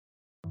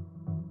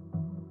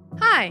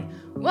Hi,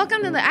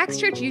 welcome to the Acts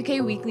Church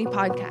UK Weekly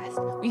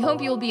Podcast. We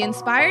hope you'll be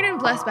inspired and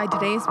blessed by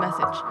today's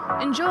message.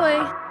 Enjoy!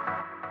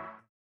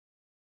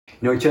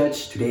 You know,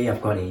 church, today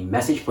I've got a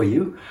message for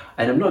you,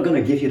 and I'm not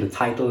going to give you the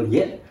title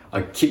yet.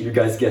 I'll keep you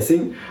guys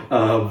guessing,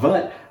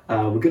 but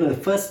we're going to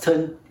first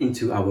turn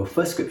into our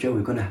first scripture.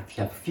 We're going to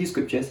have a few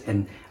scriptures,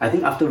 and I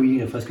think after reading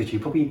the first scripture, you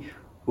probably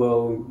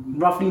will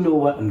roughly know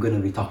what I'm going to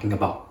be talking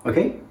about,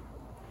 okay?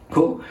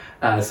 Cool.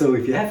 So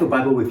if you have your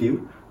Bible with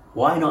you,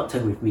 why not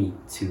turn with me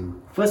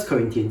to 1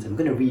 Corinthians? I'm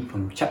going to read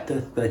from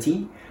chapter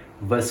 13,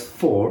 verse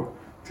 4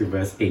 to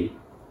verse 8.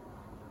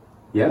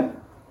 Yeah?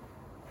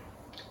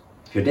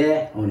 If you're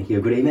there, I want to hear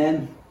a good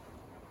amen.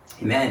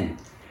 Amen.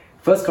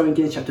 1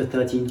 Corinthians chapter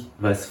 13,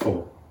 verse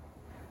 4.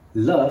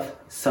 Love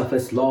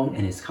suffers long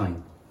and is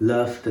kind.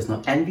 Love does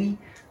not envy.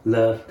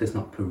 Love does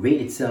not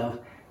parade itself.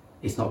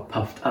 It's not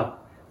puffed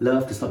up.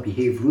 Love does not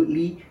behave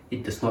rudely.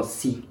 It does not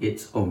seek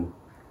its own.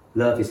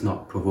 Love is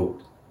not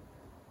provoked.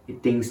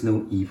 It thinks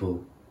no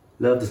evil.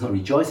 Love does not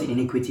rejoice in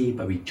iniquity,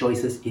 but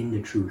rejoices in the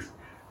truth.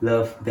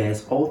 Love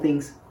bears all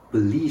things,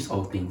 believes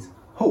all things,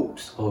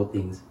 hopes all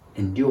things,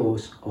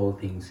 endures all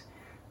things.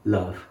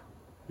 Love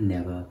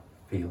never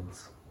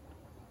fails.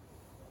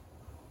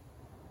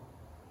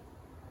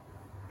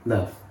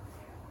 Love.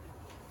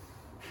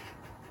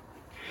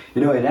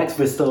 You know, in Acts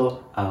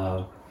Bristol,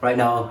 right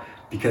now,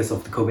 because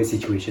of the COVID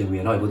situation, we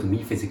are not able to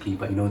meet physically,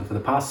 but you know, for the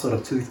past sort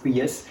of 2-3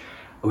 years,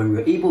 when we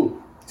were able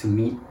to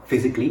meet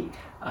physically,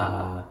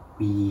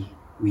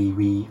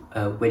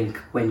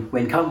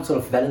 when comes sort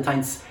of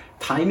Valentine's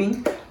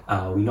timing,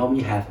 we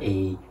normally have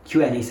a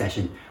Q&A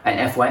session.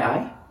 And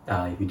FYI,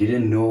 if you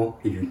didn't know,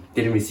 if you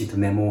didn't receive the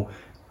memo,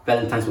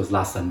 Valentine's was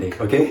last Sunday,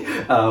 okay?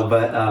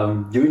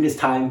 But during this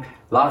time,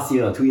 last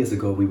year or 2 years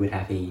ago, we would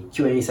have a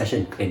Q&A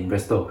session in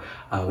Bristol,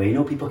 where you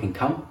know people can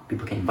come,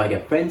 people can invite their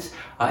friends,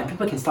 and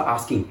people can start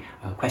asking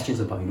questions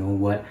about you know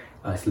what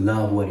is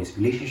love, what is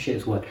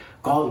relationships, what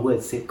God's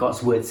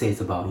word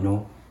says about you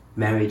know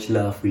marriage,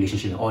 love,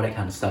 relationship, and all that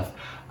kind of stuff.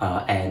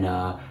 And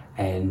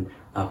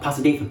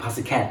Pastor Dave and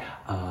Pastor Kat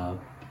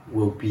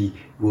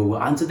will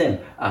answer them.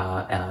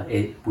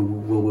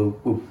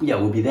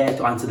 We'll be there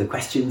to answer the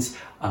questions.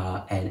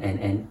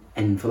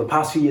 And for the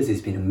past few years,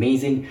 it's been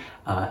amazing.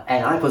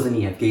 And I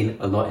personally have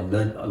gained a lot and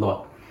learned a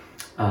lot.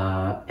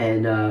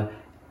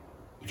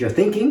 If you're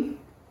thinking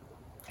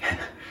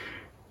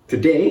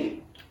today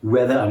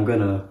whether I'm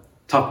gonna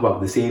talk about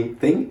the same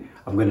thing,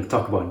 I'm going to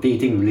talk about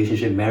dating,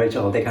 relationship, marriage,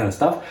 all that kind of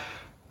stuff,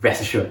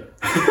 rest assured,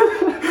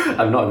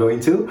 I'm not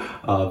going to,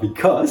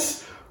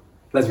 because,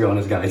 let's be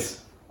honest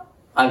guys,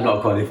 I'm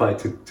not qualified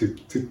to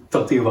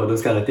talk to you about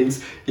those kind of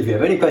things. If you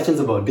have any questions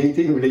about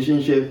dating,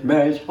 relationship,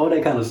 marriage, all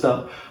that kind of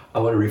stuff, I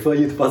want to refer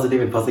you to Pastor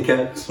Dave and Pastor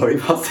Kat. Sorry,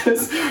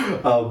 pastors.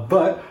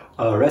 But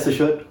rest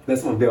assured,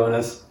 let's be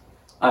honest,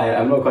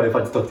 I'm not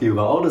qualified to talk to you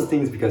about all those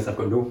things because I've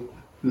got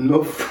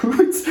no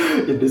fruits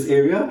in this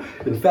area.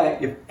 In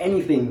fact, if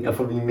anything, I've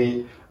probably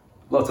made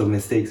lots of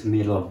mistakes,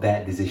 made a lot of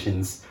bad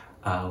decisions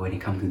when it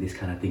comes to these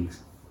kind of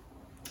things.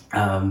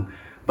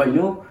 But you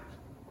know,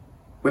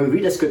 when we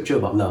read a scripture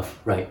about love,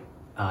 right,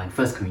 in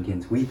 1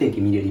 Corinthians, we think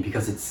immediately,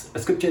 because it's a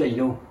scripture that, you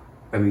know,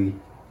 when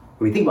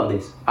we think about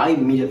this, our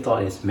immediate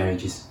thought is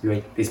marriages,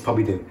 right? It's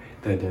probably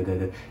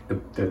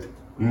the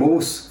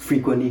most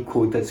frequently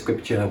quoted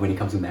scripture when it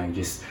comes to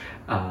marriages.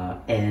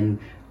 And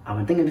when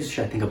I think of this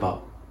scripture, I think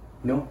about,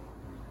 you know,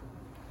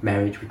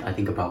 marriage, I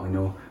think about, you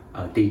know,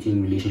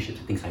 dating, relationships,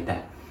 and things like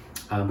that.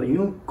 But you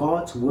know,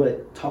 God's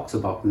word talks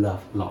about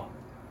love a lot.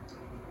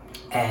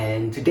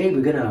 And today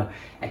we're gonna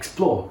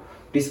explore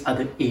this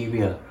other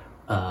area,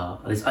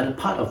 this other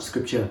part of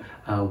scripture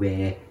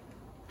where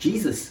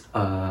Jesus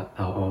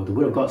or the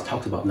word of God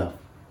talks about love.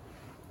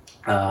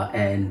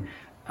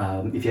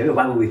 If you have your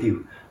Bible with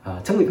you,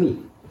 turn with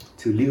me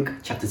to Luke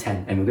chapter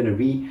 10, and we're gonna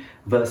read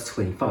verse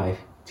 25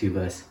 to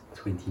verse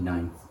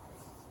 29.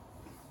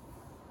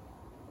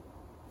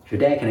 If you're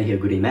there, can I hear a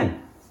good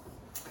amen?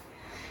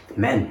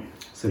 Amen.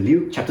 So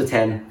Luke chapter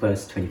 10,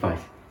 verse 25.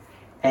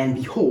 And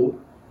behold,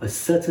 a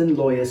certain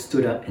lawyer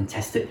stood up and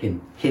tested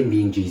him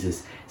being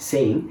Jesus,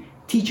 saying,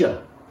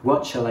 Teacher,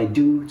 what shall I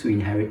do to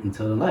inherit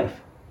eternal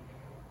life?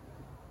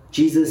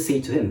 Jesus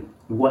said to him,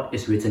 What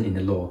is written in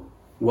the law?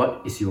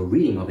 What is your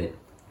reading of it?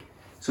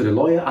 So the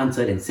lawyer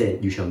answered and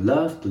said, You shall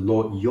love the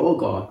Lord your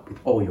God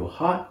with all your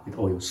heart, with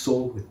all your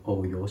soul, with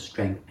all your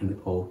strength, and with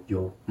all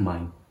your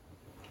mind,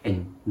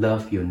 and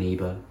love your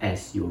neighbor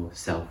as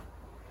yourself.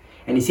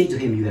 And he said to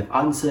him, You have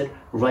answered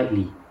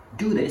rightly.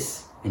 Do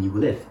this, and you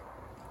will live.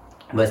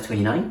 Verse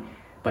 29,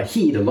 but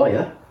he, the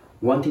lawyer,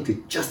 wanting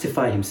to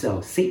justify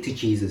himself, said to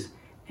Jesus,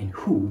 And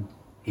who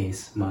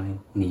is my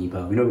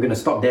neighbor? You know, we're going to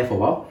stop there for a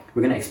while.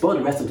 We're going to explore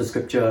the rest of the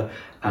scripture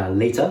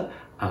later,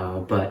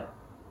 but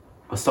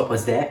I'll stop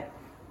us there.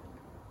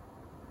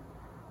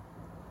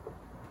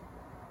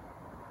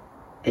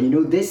 And you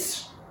know,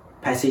 this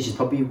passage is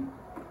probably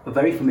a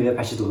very familiar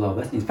passage to a lot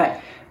of us. In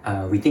fact,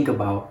 we think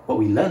about what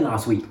we learned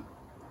last week,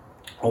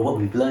 or what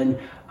we've learned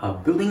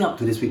building up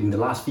to this week in the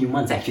last few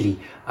months actually.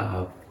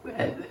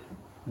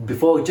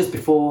 just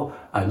before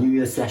New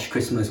Year /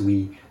 Christmas,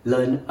 we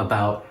learned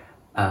about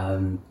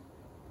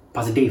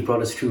Pastor Dave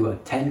brought us through a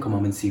 10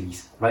 Commandments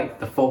series, right?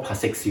 The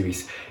 4+6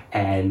 series.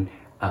 And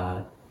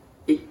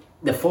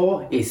the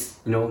 4 is,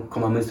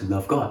 commandments to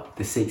love God.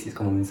 The 6 is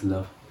commandments to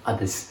love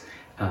others.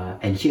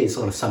 And here it's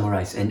sort of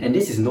summarized. And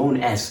this is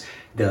known as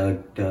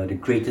the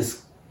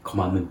greatest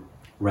commandment,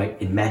 right?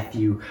 In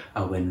Matthew,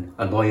 when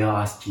a lawyer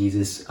asked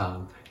Jesus,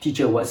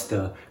 teacher, what's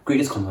the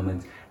greatest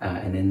commandment?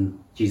 And then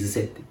Jesus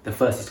said, the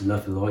first is to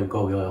love the Lord your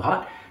God with all your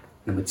heart.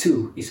 Number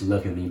 2 is to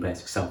love your neighbor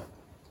as yourself.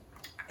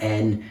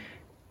 And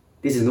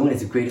this is known as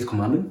the greatest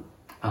commandment.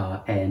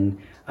 And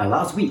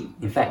last week,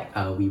 in fact,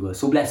 we were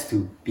so blessed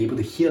to be able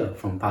to hear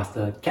from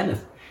Pastor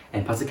Kenneth.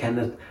 And Pastor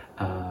Kenneth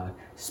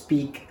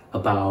speak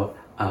about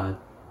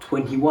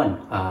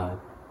 21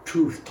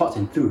 thoughts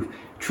and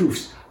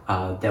truths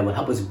that will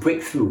help us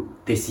break through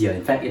this year.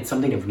 In fact, it's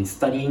something that we've been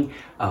studying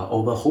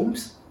over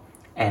homes.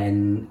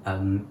 And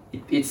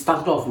it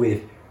started off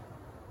with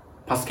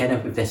Pastor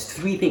Kenneth, if there's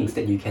 3 things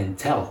that you can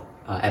tell,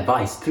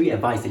 three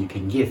advice that you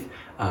can give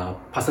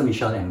Pastor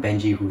Michelle and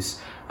Benji,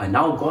 who's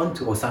now gone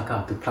to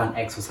Osaka to plant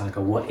X Osaka.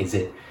 What is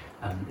it?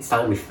 It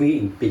started with 3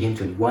 in beginning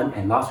 21,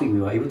 and last week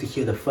we were able to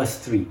hear the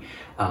first 3.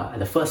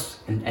 The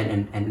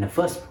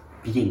first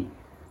beginning,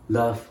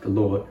 love the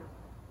Lord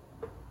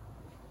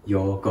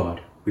your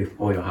God with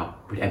all your heart,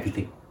 with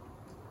everything.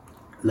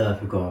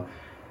 Love your God.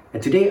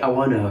 And today I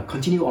want to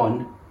continue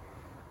on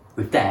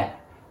with that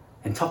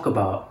and talk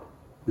about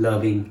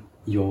loving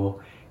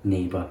your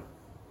neighbor.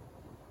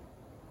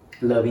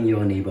 Loving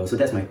your neighbor. So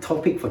that's my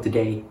topic for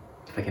today.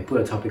 If I can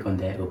put a topic on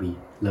there, it will be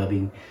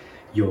loving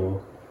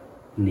your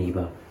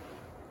neighbor.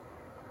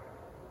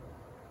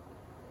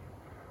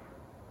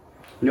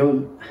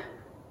 Loving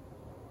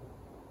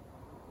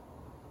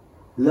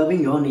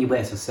your neighbor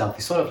as yourself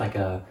is sort of like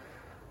a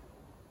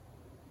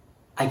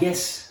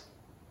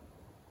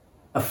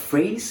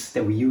phrase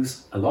that we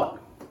use a lot.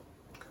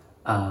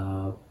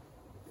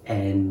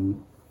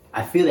 And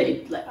I feel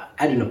that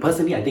I don't know,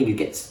 personally, I think it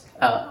gets,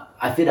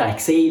 I feel that I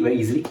say it very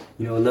easily,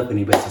 love your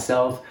neighbor as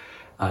yourself.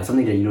 It's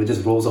something that,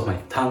 just rolls off my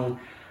tongue.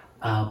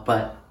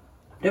 But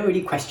I don't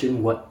really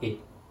question what it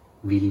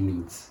really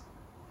means.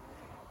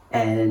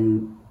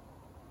 And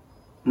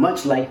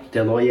much like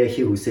the lawyer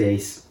here who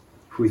says,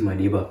 who is my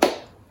neighbor?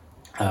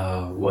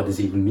 What does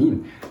it even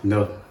mean?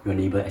 Love your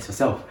neighbor as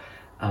yourself.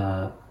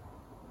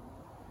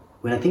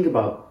 When I think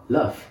about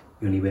love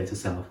your neighbor as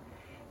yourself,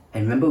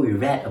 and remember we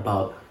read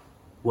about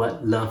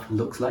what love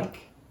looks like.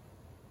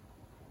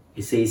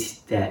 It says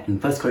that in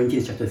 1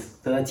 Corinthians chapter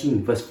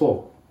 13, verse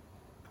 4,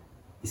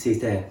 it says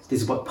that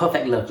this is what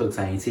perfect love looks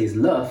like. It says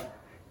love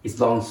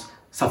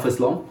suffers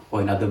long,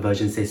 or in other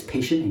versions says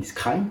patient and is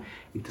kind.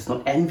 It does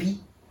not envy.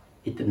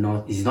 It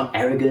is not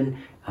arrogant.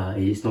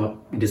 It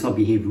does not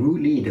behave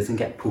rudely. It doesn't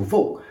get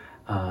provoked.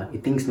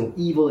 It thinks no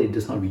evil. It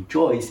does not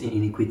rejoice in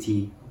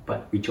iniquity,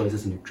 but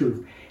rejoices in the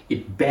truth.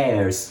 It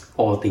bears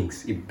all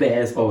things. It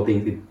bears all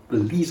things. It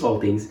believes all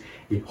things.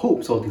 It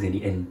hopes all things, and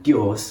it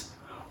endures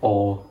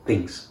all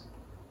things.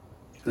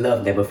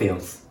 Love never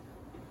fails.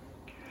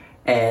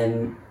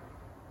 And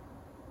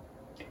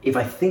if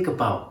I think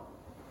about,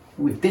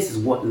 if this is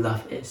what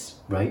love is,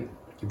 right?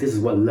 If this is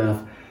what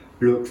love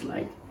looks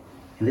like,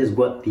 and this is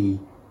what the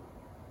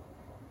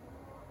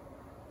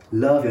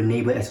love your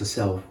neighbor as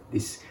yourself,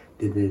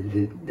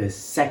 the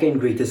second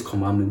greatest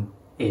commandment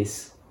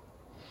is.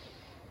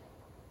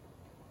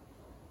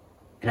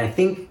 And I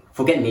think,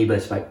 forget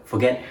neighbors, right?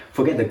 Forget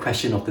the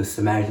question of the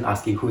Samaritan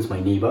asking, who's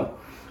my neighbor?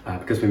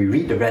 Because when we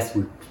read the rest,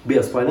 a bit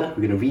of spoiler,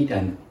 we're going to read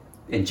and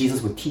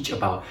Jesus will teach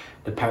about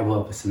the parable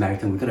of the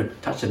Samaritan. We're going to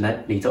touch on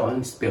that later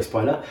on, it's a bit of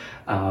spoiler.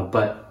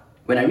 But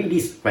when I read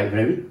this, right, when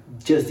I read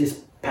just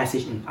this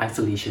passage in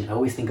isolation, I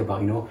always think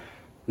about,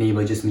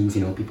 neighbor just means,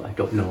 people I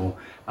don't know,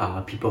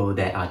 people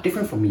that are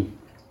different from me,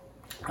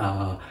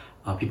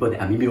 people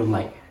that I maybe don't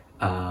like.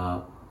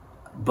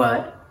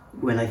 But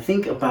when I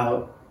think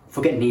about,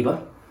 forget neighbor,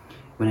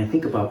 when I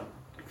think about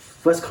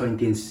 1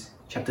 Corinthians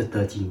chapter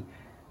 13,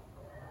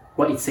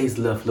 what it says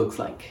love looks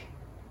like,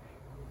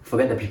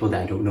 forget the people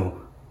that I don't know,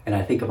 and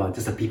I think about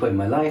just the people in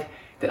my life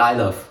that I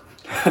love.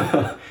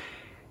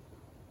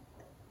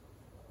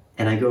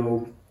 And I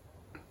go,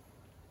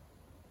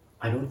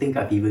 I don't think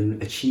I've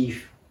even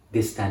achieved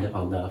this standard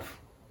of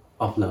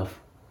love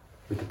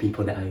with the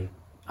people that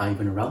are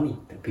even around me,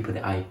 the people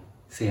that I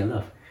say I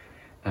love.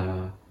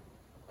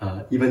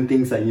 Even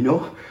things like,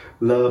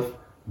 love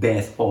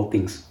bears all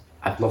things.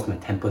 I've lost my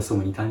temper so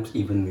many times,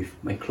 even with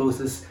my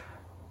closest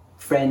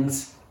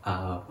friends,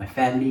 my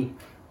family.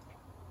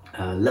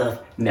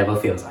 Love never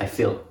fails. I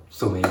failed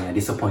so many, I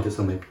disappointed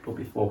so many people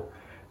before,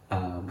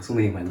 so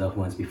many of my loved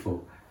ones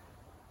before.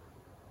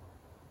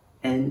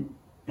 And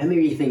let me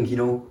really think,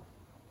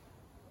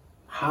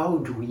 how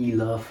do we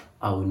love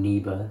our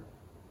neighbor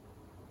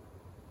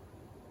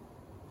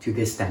to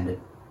this standard,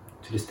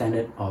 to the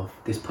standard of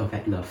this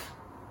perfect love?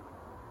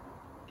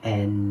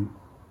 And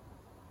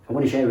I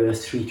want to share with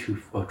us three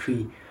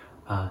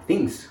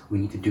things we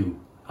need to do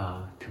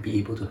to be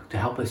able to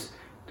help us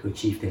to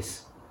achieve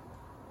this.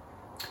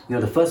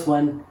 The first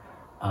one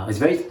is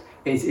very,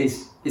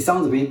 it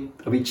sounds a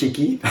bit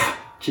cheeky.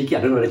 Cheeky,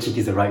 I don't know whether cheeky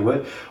is the right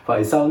word, but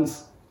it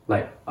sounds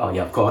like, oh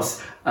yeah, of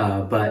course.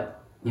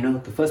 But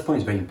the first point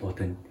is very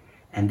important.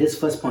 And this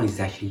first point is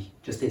actually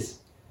just this: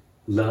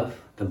 love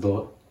the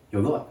Lord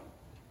your God.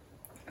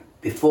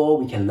 Before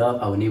we can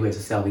love our neighbor as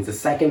ourselves, it's the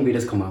second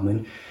greatest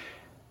commandment.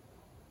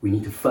 We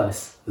need to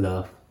first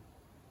love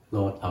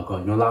Lord our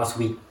God. Last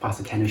week,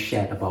 Pastor Kenneth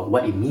shared about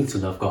what it means to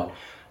love God.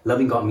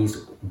 Loving God means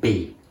to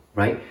obey,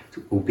 right?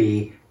 To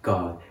obey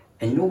God.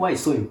 And you know why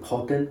it's so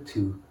important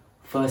to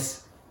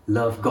first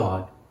love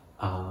God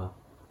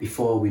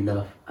before we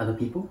love other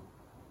people?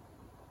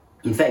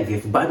 In fact, if you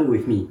have the Bible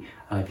with me,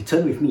 if you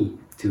turn with me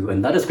to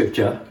another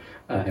scripture,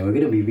 and we're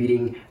going to be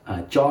reading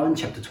John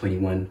chapter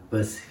 21,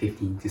 verse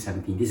 15 to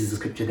 17. This is a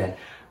scripture that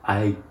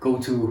I go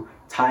to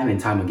time and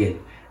time again.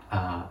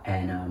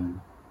 And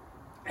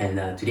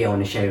today I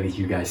want to share it with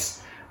you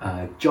guys.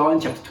 John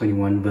chapter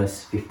 21,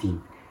 verse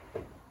 15.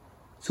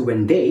 So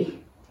when they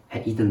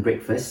had eaten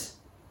breakfast,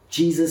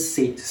 Jesus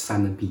said to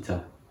Simon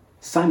Peter,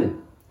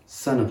 "Simon,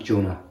 son of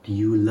Jonah, do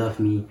you love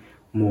me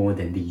more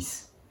than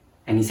these?"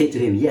 And he said to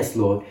him, "Yes,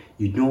 Lord,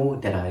 you know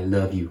that I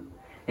love you."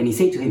 And he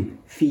said to him,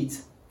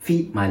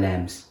 Feed my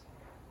lambs."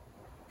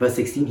 Verse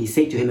 16, he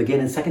said to him again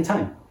a second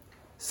time,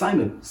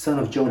 "Simon, son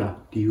of Jonah,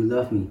 do you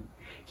love me?"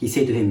 He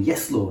said to him,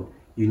 "Yes, Lord,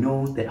 you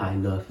know that I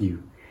love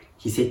you."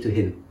 He said to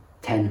him,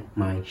 "Tend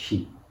my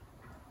sheep."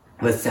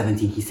 Verse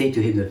 17, he said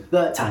to him the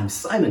third time,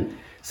 "Simon,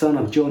 son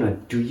of Jonah,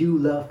 do you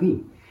love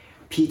me?"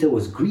 Peter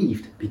was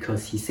grieved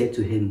because he said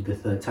to him the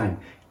third time,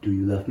 "Do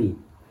you love me?"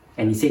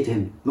 And he said to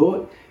him,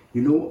 "Lord,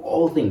 you know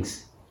all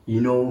things. You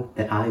know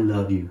that I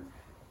love you."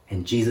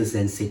 And Jesus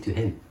then said to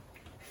him,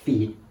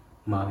 "Feed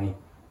my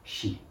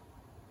sheep."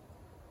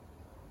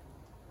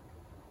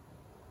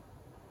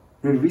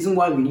 The reason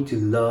why we need to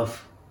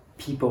love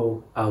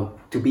people,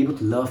 to be able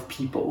to love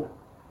people,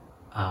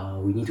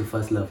 we need to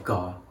first love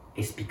God,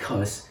 is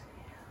because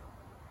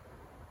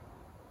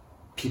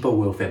people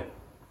will fail.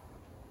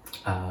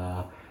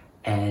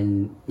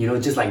 And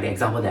just like the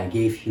example that I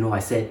gave, I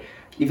said,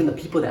 even the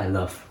people that I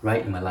love,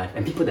 right, in my life,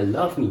 and people that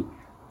love me,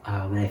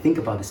 when I think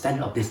about the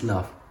standard of this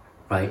love,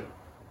 right,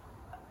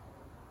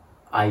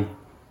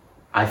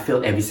 I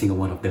failed every single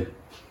one of them.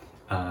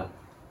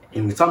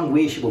 In some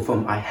way, shape or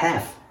form, I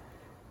have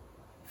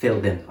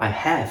failed them. I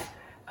have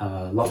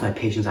lost my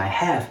patience. I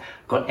have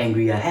got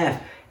angry. I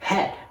have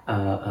had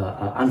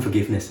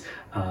unforgiveness.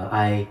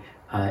 I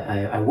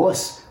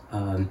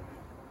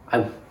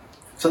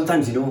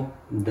sometimes,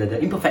 the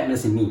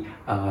imperfectness in me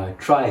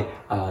try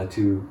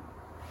to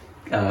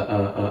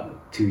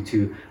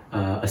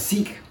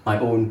seek my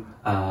own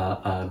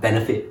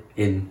benefit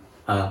in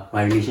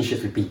my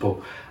relationships with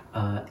people,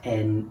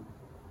 and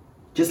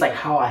just like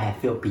how I have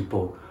failed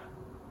people,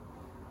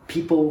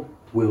 people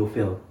will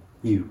fail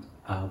you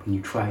when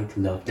you try to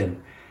love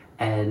them,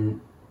 and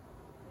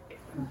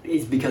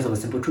it's because of a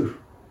simple truth: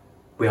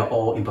 we are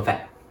all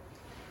imperfect.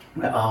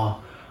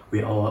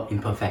 We're all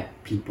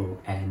imperfect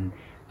people, and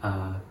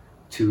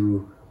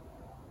to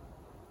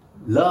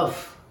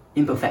love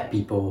imperfect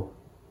people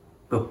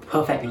with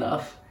perfect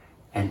love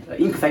and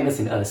imperfectness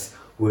in us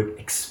would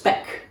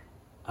expect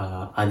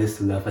others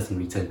to love us in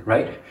return,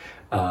 right?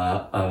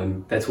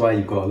 That's why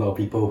you've got a lot of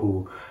people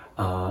who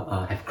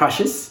have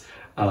crushes,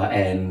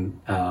 and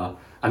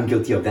I'm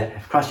guilty of that.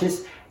 Have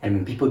crushes, and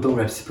when people don't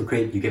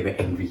reciprocate, you get very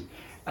angry,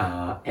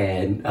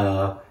 and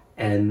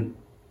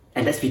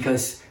that's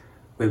because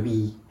when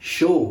we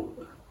show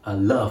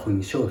love, when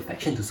we show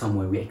affection to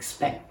someone, we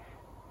expect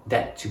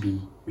that to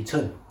be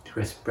returned, to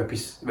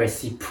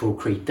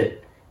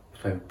reciprocated,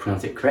 if I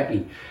pronounce it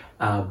correctly.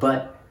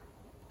 But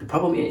the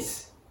problem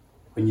is,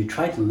 when you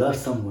try to love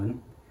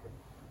someone,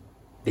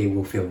 they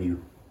will fail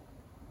you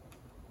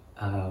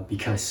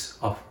because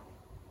of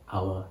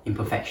our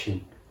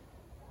imperfection.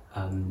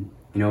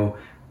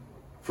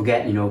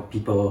 Forget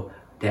people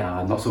that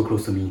are not so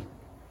close to me.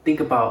 Think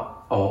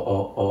about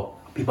or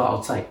people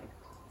outside.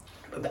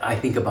 I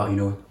think about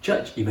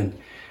church even,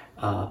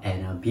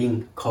 and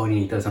being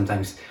coordinator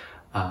sometimes.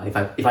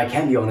 If I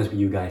can be honest with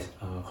you guys,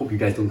 hope you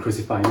guys don't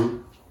crucify me,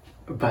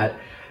 but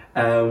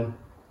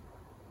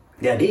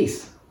there are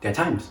days, there are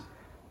times,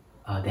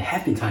 there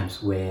have been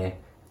times where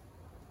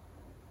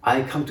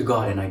I come to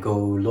God and I go,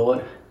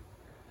 "Lord,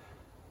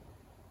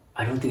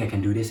 I don't think I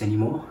can do this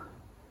anymore.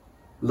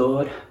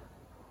 Lord,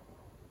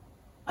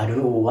 I don't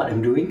know what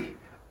I'm doing,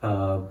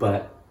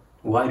 but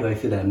why do I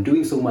feel that I'm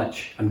doing so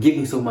much, I'm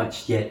giving so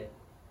much, yet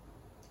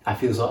I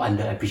feel so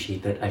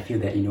underappreciated. I feel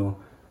that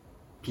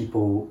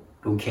people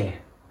don't care.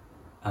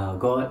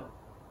 God,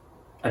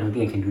 I don't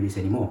think I can do this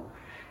anymore."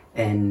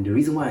 And the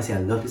reason why I say I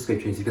love this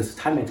scripture is because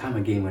time and time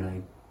again when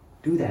I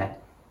do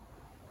that,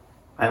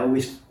 I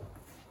always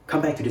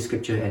come back to this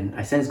scripture and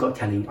I sense God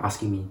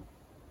asking me,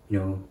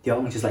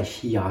 Tiong, just like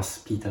he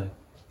asked Peter,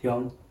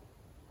 "Tiong,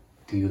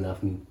 do you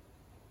love me?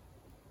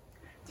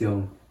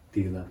 Tiong,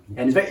 do you love me?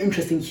 And it's very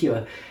interesting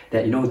here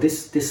that, you know,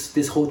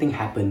 this whole thing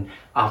happened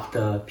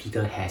after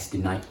Peter has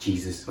denied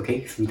Jesus,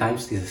 okay? 3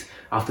 times. This is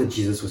after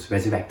Jesus was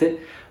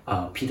resurrected.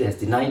 Peter has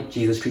denied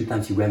Jesus 3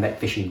 times. He went back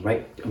fishing,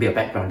 right? A bit of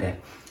background there.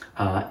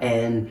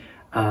 And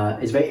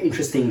it's very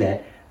interesting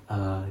that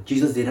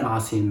Jesus didn't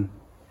ask him,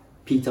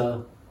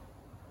 Peter,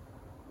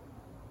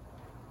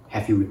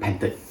 have you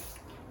repented?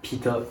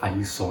 Peter, are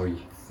you sorry?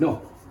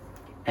 No.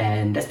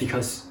 And that's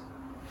because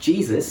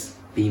Jesus,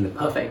 being the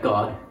perfect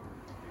God,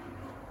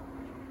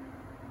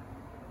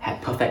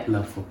 had perfect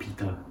love for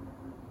Peter.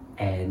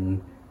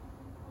 And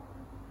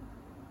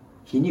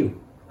he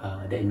knew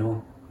that, you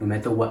know, no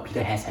matter what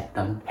Peter has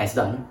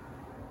done,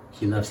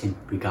 he loves him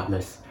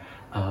regardless.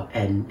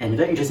 And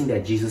very interesting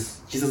that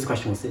Jesus'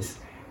 question was this: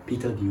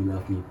 Peter, do you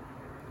love me?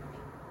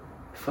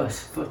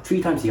 First,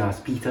 3 times he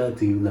asked, Peter,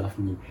 do you love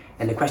me?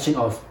 And the question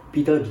of,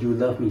 Peter, do you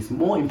love me, is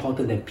more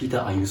important than, Peter,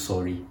 are you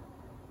sorry?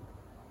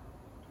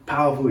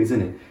 Powerful,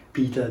 isn't it?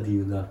 Peter, do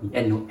you love me?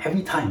 And you know,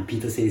 every time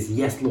Peter says,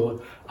 yes,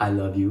 Lord, I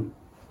love you,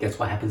 guess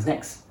what happens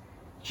next?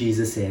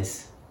 Jesus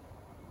says,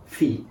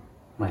 feed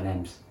my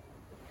lambs.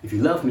 If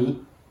you love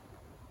me,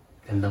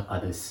 then love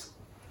others.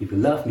 If you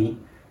love me,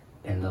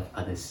 then love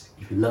others.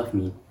 If you love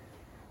me,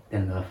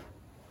 then love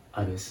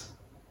others.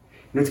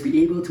 You know, to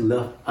be able to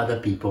love other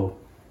people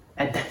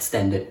at that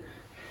standard,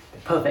 the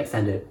perfect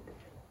standard,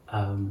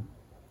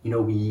 you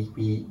know,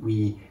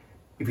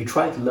 if we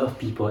try to love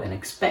people and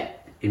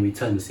expect in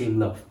return the same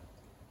love,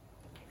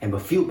 and we're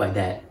fueled by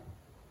that,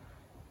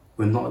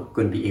 we're not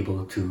going to be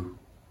able to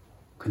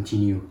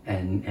continue.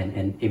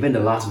 And even the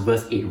last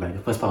verse 8, right?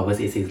 The first part of verse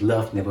 8 says,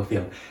 love never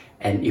fail.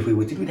 And if we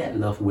were to do that,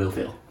 love will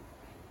fail.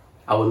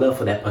 Our love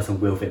for that person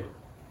will fail.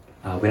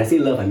 When I say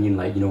love, I mean,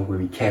 like, you know, when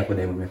we care for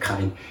them, when we're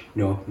kind,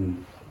 you know,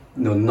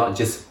 not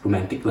just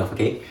romantic love,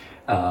 okay?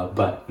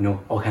 But, you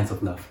know, all kinds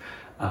of love.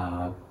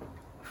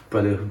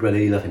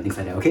 Brotherly love and things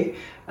like that, okay?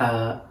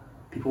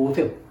 People will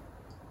fail.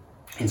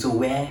 And so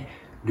where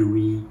do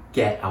we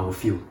get our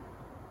fuel?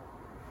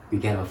 We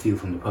get our fuel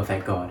from the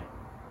perfect God.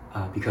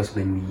 Because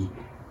when we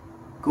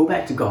go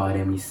back to God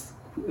and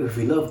if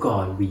we love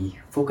God, we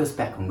focus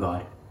back on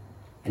God.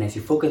 And as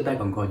you focus back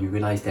on God, you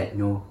realize that, you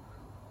know,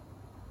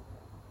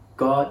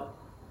 God,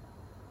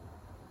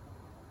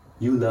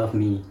 you love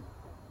me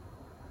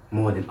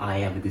more than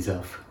I ever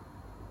deserve.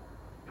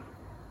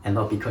 And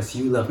Lord, because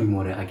you love me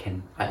more than I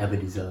ever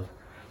deserve,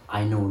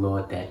 I know,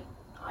 Lord, that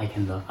I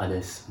can love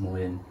others more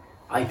than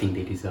I think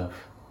they deserve.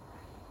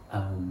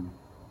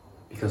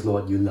 Because,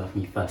 Lord, you love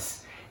me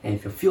first. And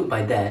if you're fueled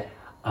by that,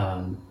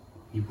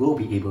 you will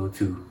be able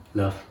to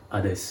love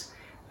others,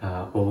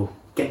 or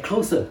get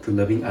closer to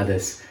loving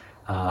others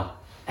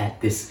at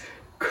this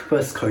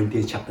 1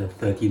 Corinthians chapter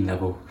 13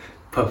 level,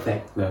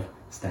 perfect love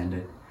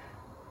standard.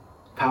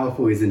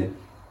 Powerful, isn't it?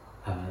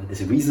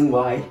 There's a reason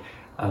why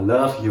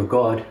love your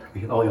God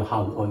with all your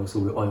heart, with all your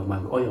soul, with all your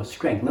mind, with all your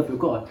strength. Love your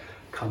God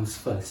comes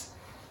first,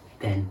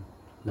 then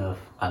love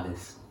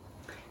others.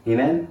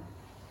 Amen?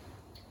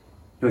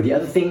 You know, the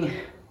other thing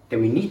that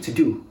we need to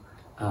do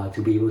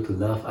to be able to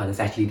love others,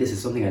 actually, this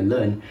is something I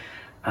learned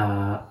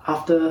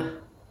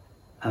after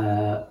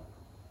a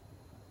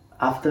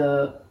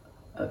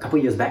couple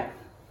years back.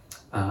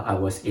 I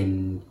was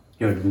in,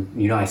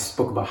 you know, I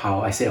spoke about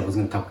how I said I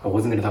wasn't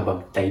going to talk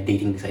about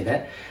dating, things like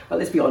that. But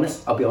let's be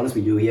honest. I'll be honest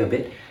with you here a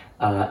bit.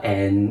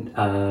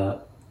 I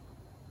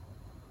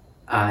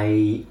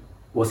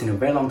was in a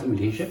very long-term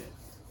relationship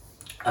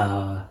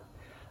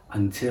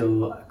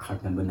until, I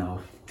can't remember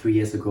now, 3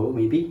 years ago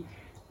maybe.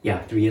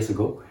 Yeah, 3 years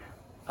ago.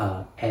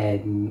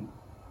 The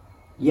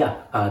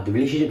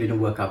relationship didn't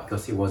work out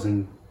because it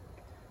wasn't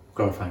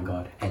glorifying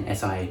God. And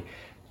as I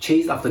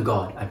chased after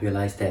God, I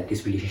realized that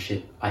this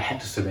relationship, I had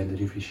to surrender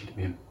this relationship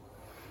to Him.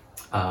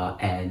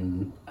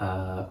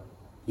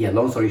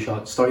 Long story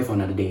short, story for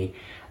another day.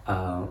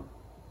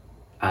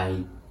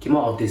 I came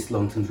out of this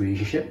long-term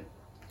relationship,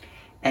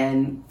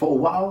 and for a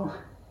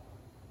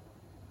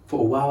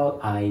while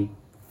I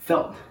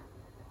felt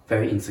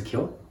very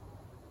insecure.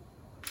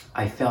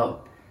 I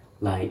felt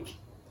like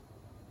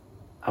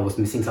I was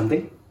missing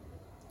something,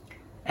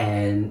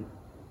 and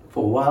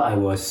for a while I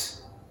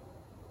was,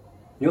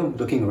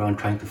 looking around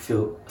trying to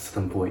fill a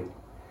certain void.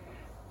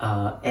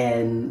 I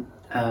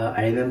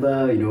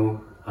remember,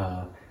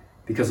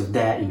 because of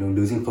that,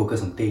 losing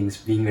focus on things,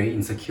 being very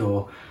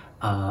insecure,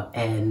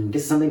 and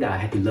this is something that I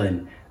had to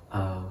learn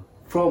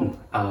from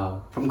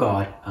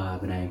God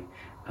when I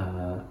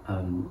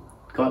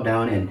got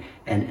down, and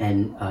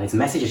it's a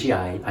message actually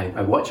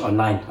I watched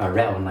online, I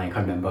read online, I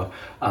can't remember,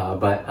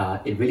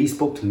 but it really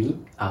spoke to me,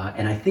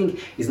 and I think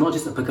it's not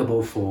just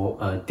applicable for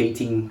a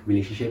dating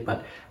relationship,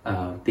 but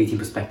dating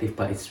perspective,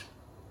 but it's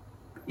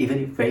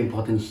even very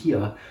important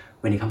here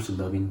when it comes to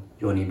loving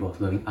your neighbor,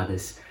 loving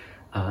others.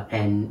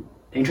 And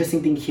the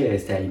interesting thing here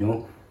is that,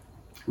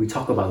 we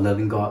talk about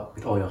loving God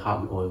with all your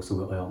heart, with all your soul,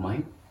 with all your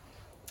mind.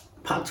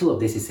 Part 2 of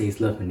this, it says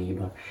love your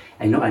neighbor.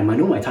 And I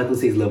know my title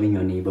says loving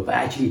your neighbor, but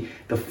actually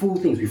the full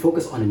things, we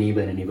focus on the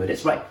neighbor and the neighbor.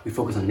 That's right, we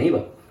focus on the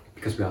neighbor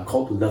because we are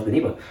called to love the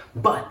neighbor.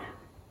 But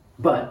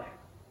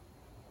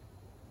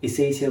it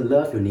says here,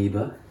 love your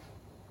neighbor.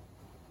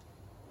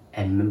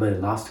 And remember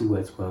the last two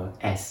words were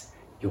as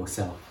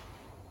yourself.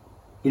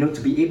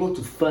 To be able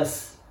to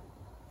first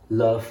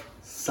love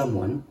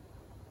someone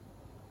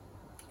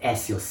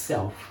as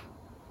yourself,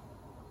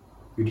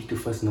 you need to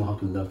first know how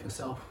to love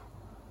yourself.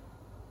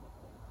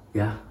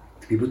 Yeah?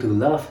 To be able to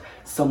love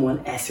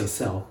someone as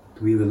yourself,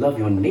 to be able to love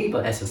your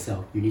neighbor as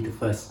yourself, you need to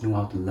first know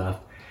how to love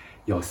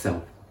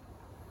yourself.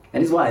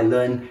 And this is what I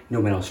learned,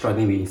 when I was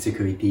struggling with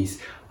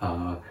insecurities.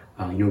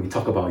 We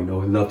talk about,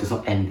 love does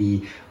not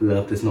envy,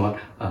 love does not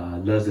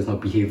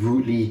behave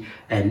rudely.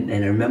 And I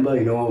remember,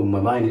 my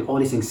mind, all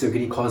this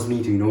insecurity caused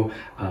me to,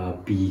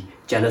 be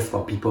jealous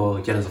of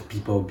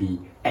people, be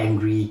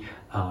angry.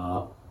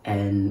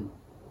 And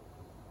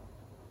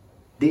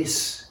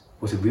this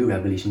was a real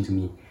revelation to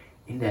me,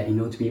 in that,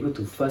 to be able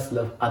to first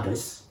love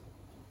others,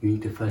 you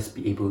need to first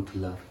be able to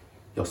love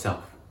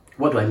yourself.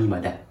 What do I mean by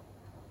that?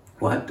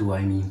 What do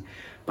I mean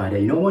by that?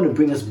 I want to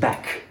bring us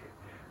back.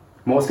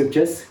 More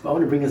scriptures. I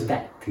want to bring us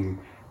back to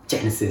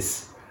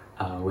Genesis,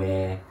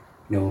 where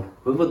we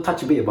will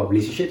touch a bit about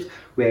relationships,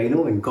 where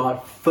when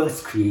God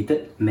first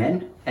created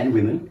men and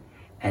women.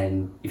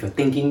 And if you're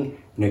thinking,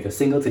 if you're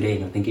single today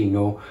and you're thinking,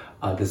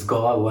 does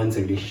God want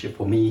a relationship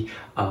for me?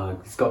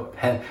 Does God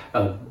care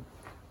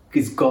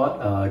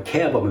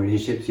about my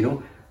relationships?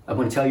 I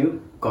want to tell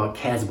you, God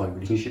cares about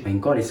relationship,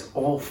 and God is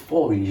all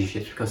for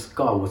relationships, because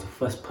God was the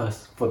first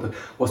person,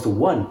 was the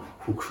one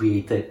who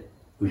created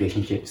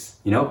relationships.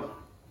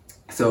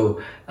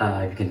 So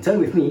if you can turn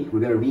with me, we're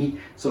going to read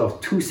sort of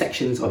two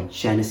sections of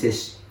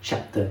Genesis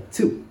chapter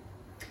 2.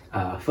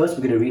 First,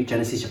 we're going to read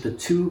Genesis chapter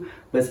 2,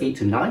 verse 8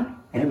 to 9,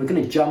 and then we're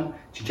going to jump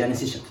to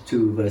Genesis chapter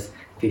 2, verse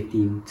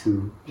 15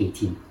 to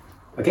 18.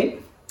 Okay?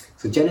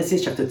 So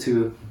Genesis chapter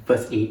 2,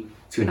 verse 8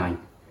 to 9.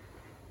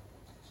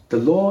 The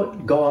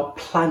Lord God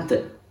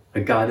planted a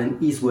garden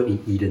eastward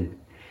in Eden,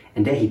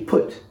 and there he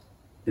put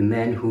the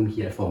man whom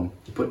he had formed.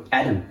 He put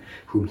Adam,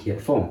 whom he had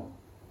formed.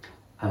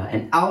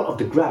 And out of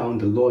the ground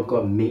the Lord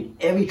God made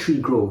every tree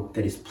grow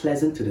that is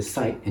pleasant to the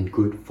sight and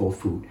good for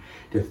food.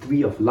 The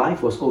tree of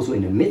life was also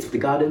in the midst of the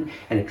garden,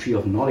 and the tree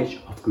of knowledge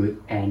of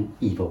good and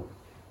evil.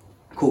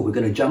 Cool, we're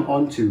going to jump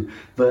on to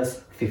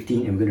verse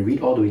 15, and we're going to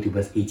read all the way to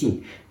verse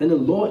 18. Then the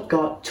Lord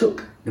God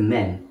took the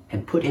man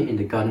and put him in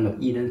the garden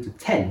of Eden to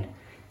tend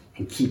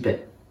and keep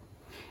it.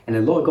 And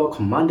the Lord God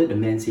commanded the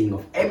man, saying,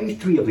 of every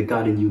tree of the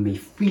garden you may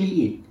freely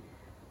eat,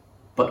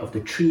 but of the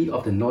tree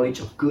of the knowledge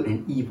of good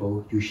and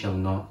evil you shall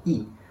not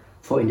eat.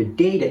 For in the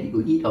day that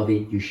you eat of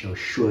it, you shall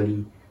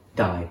surely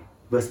die.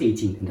 Verse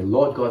 18, and the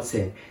Lord God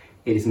said,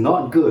 it is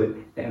not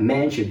good that a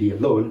man should be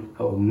alone.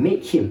 I will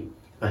make him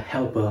a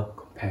helper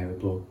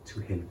comparable to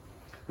him.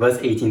 Verse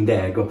 18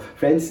 there, go.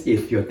 Friends,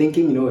 if you're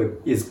thinking,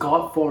 is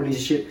God for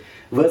relationship?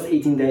 Verse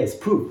 18 there is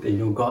proof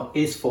that, God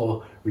is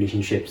for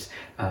relationships.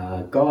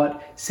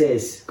 God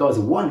says, God is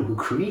the one who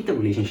created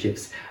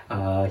relationships.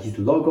 He's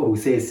the Lord God who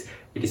says,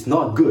 it is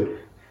not good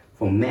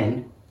for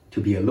man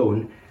to be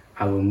alone.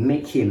 I will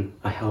make him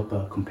a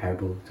helper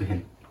comparable to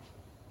him.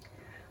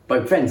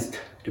 But friends,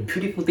 the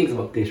beautiful thing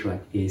about this,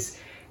 right, is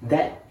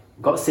that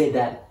God said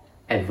that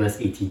at verse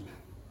 18.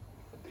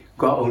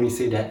 God only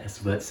said that as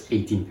verse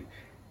 18.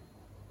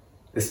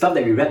 The stuff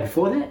that we read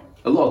before that,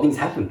 a lot of things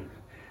happened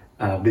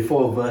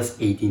before verse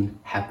 18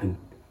 happened.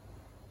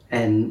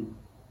 And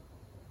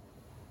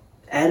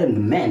Adam, the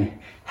man,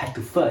 had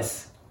to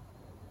first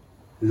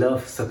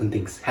love certain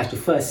things, had to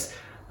first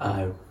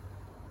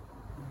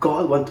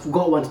God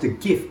wanted to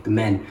give the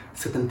man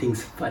certain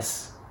things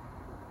first.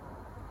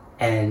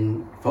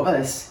 And for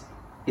us,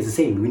 it's the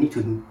same. We need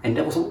to, and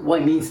that was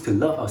what it means to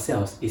love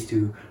ourselves, is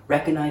to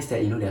recognize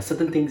that, there are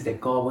certain things that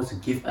God wants to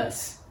give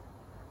us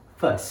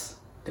first,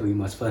 that we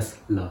must first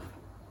love,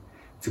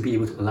 to be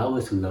able to allow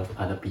us to love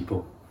other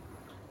people.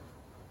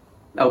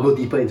 I'll go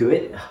deeper into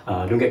it.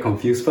 Don't get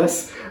confused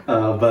first.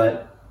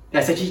 But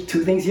there's actually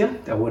two things here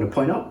that I want to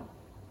point out.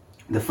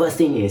 The first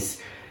thing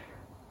is,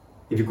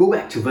 if you go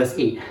back to verse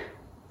 8,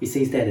 it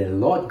says that the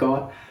Lord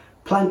God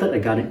planted a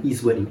garden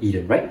eastward in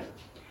Eden, right?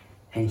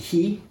 And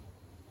he,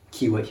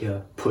 keyword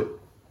here, put.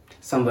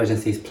 Some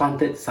versions say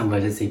planted, some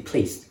versions say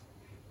placed.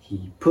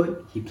 He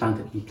put, he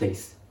planted, he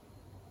placed.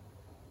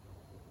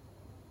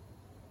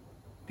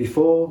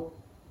 Before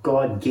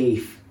God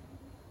gave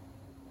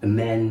a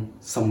man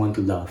someone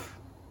to love,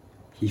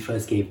 he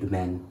first gave the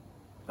man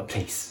a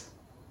place.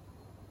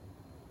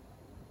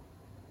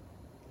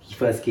 He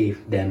first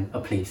gave them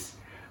a place.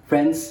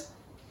 Friends,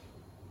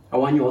 I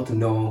want you all to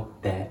know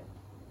that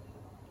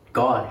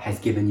God has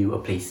given you a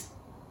place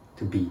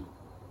to be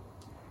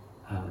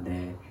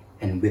there.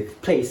 And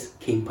with place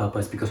came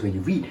purpose, because when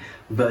you read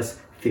verse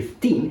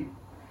 15,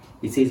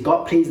 it says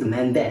God placed the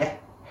man there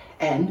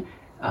and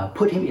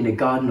put him in the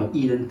Garden of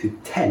Eden to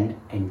tend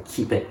and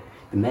keep it.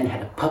 The man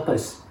had a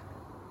purpose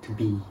to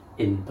be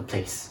in the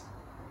place.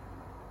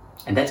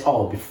 And that's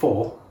all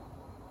before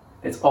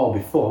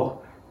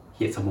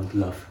he had someone to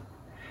love.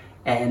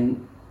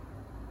 And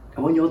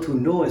I want you all to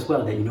know as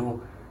well that,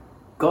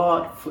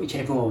 God, for each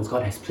and every one of us,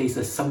 God has placed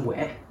us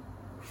somewhere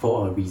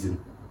for a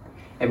reason.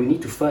 And we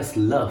need to first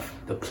love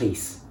the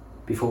place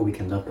before we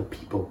can love the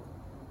people.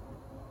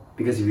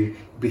 Because there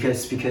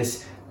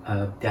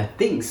are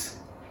things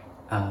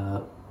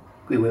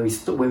when we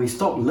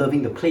stop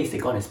loving the place that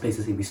God has placed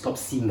us in, we stop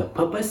seeing the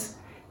purpose,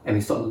 and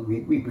we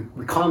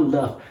can't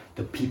love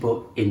the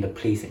people in the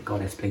place that God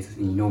has placed us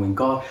in. When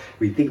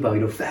we think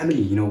about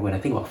family. When I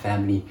think about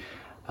family,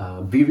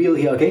 be real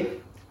here, okay?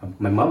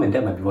 My mom and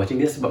dad might be watching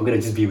this, but I'm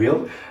gonna just be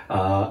real.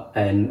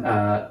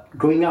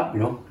 Growing up,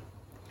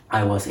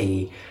 I was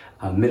a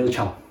middle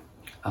child,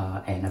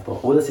 and I've got an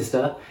older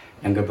sister,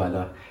 younger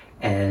brother,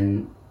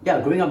 and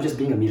growing up just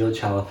being a middle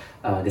child,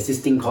 there's this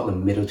thing called the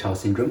middle child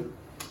syndrome.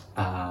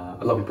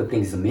 A lot of people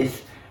think it's a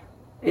myth.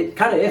 It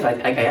kind of is,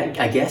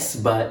 I guess,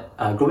 but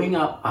growing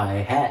up, I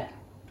had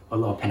a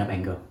lot of pent-up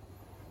anger.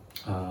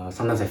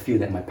 Sometimes I feel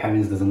that my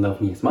parents doesn't love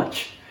me as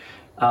much,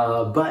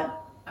 but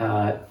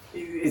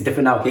it's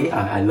different now, okay?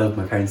 I love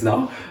my parents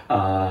now.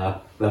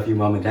 Love you,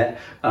 mom and dad.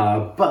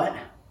 But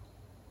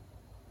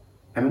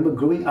I remember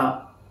growing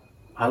up,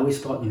 I always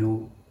thought,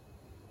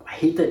 I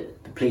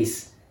hated the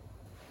place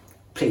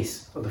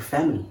of the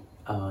family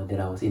that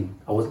I was in.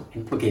 I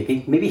wasn't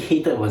okay. Maybe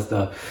hated was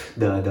the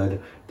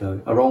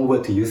a wrong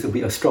word to use, a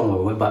bit a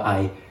stronger word, but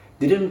I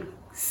didn't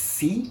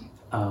see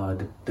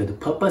the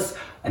purpose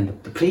and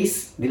the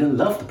place. Didn't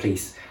love the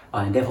place,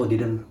 and therefore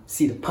didn't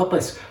see the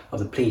purpose of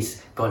the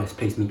place God has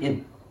placed me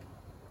in.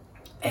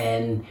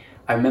 And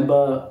I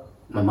remember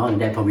my mom and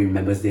dad probably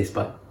remembers this,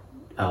 but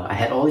I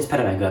had all this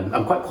pent-up anger.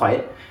 I'm quite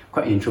quiet,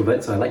 quite an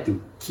introvert, so I like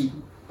to keep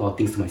a lot of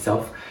things to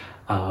myself.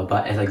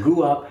 But as I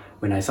grew up,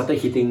 when I started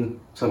hitting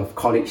sort of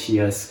college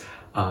years,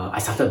 I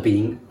started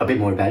being a bit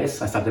more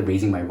rebellious. I started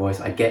raising my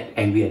voice. I get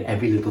angry at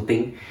every little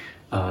thing,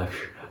 at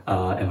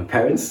my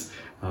parents.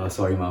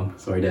 Sorry mom,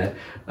 sorry dad.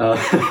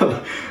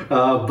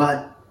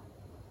 But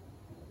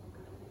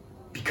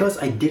because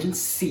I didn't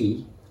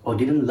see or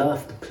didn't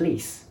love the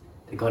place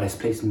that God has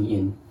placed me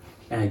in,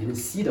 and I didn't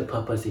see the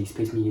purpose that He's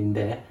placed me in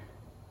there,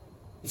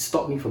 it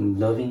stopped me from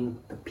loving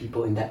the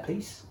people in that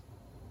place.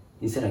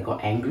 Instead, I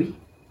got angry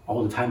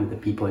all the time with the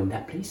people in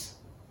that place,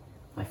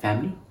 my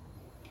family.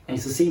 And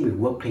it's the same with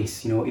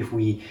workplace. If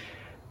we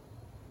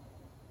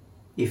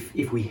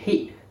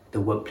hate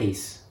the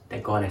workplace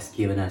that God has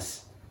given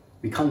us,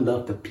 we can't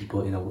love the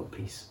people in our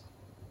workplace.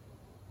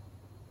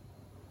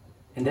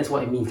 And that's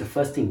what it means. The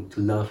first thing,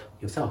 to love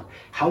yourself.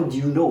 How do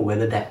you know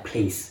whether that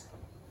place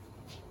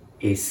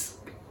is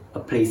a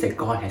place that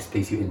God has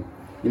placed you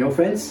in?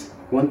 Friends,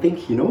 one thing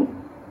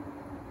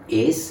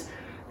is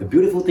the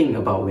beautiful thing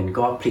about when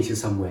God places you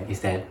somewhere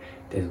is that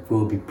there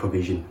will be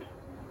provision.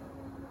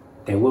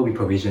 There will be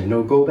provision.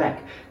 Go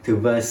back to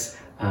verse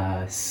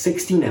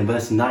 16 and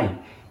verse 9.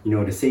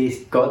 It says,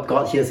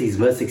 God here says,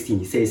 verse 16,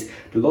 He says,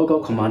 the Lord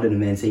God commanded the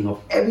man, saying,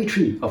 of every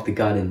tree of the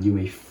garden you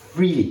may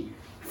freely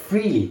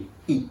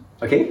eat.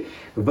 Okay?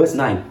 Verse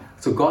 9,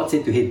 so God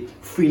said to him,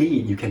 freely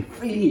eat. You can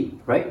freely eat,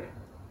 right?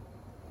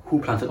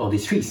 Who planted all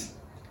these trees?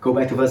 Go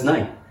back to verse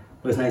 9.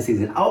 Verse 9 says,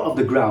 and out of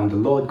the ground the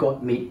Lord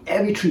God made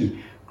every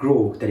tree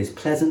grow that is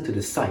pleasant to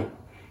the sight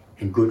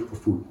and good for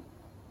food.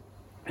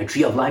 A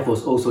tree of life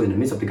was also in the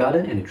midst of the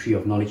garden, and a tree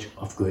of knowledge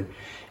of good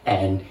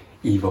and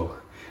evil.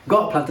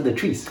 God planted the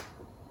trees,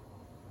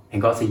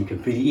 and God said you can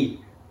freely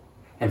eat.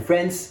 And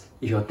friends,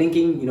 if you're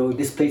thinking,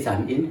 this place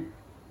I'm in,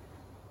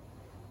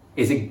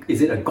 is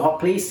it a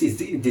God place?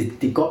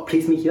 Did God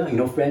place me here?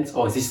 Friends,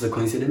 or is this a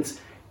coincidence?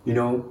 Did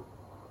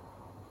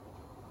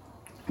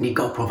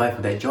God provide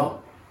for that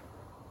job?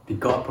 Did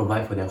God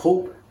provide for their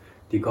hope?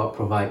 Did God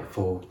provide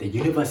for the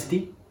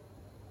university?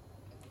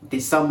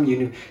 Did some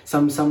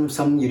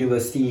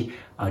university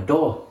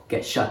door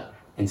get shut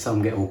and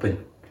some get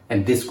open?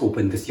 And this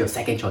your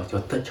second choice,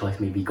 your third choice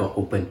maybe got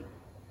open.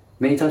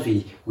 Many times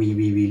we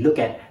look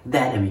at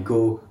that and we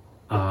go,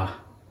 I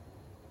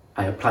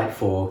applied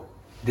for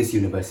this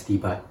university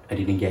but I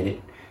didn't get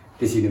it.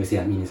 This university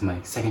is my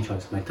second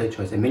choice, my third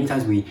choice. And many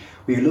times we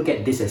look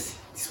at this as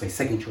this is my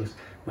second choice,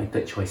 my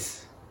third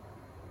choice.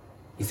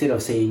 Instead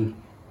of saying,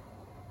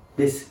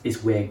 this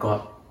is where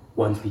God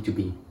wants me to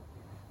be.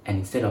 And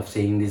instead of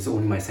saying this is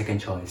only my second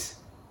choice,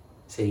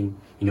 saying,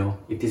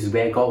 if this is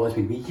where God wants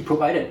me to be, He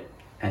provided.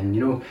 And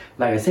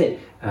like I said,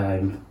 a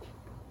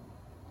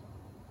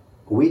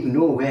way to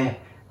know where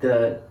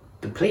a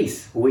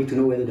way to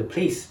know whether the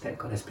place that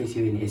God has placed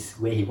you in is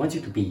where He wants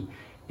you to be,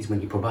 is when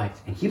He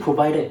provides. And He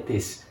provided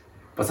this.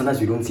 But sometimes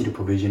we don't see the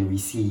provision, we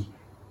see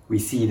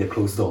the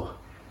closed door.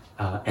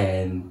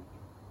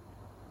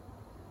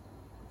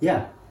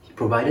 He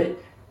provided,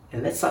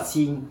 and let's start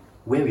seeing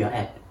where we are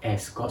at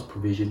as God's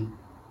provision,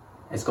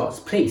 as God's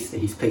place that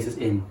He's placed us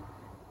in,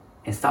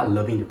 and start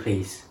loving the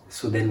place.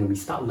 So then when we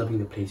start loving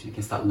the place, we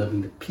can start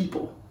loving the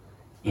people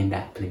in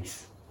that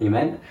place.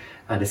 Amen?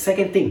 The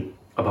second thing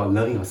about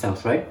loving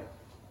ourselves, right,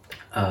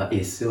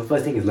 is the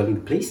first thing is loving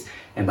the place,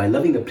 and by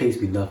loving the place,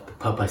 we love the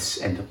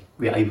purpose, and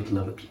we are able to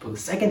love the people. The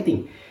second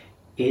thing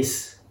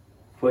is,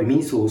 what it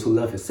means to also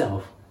love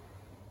yourself,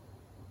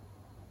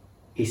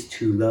 is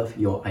to love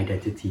your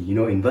identity.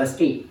 In verse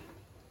 8,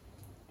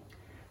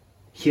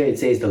 here it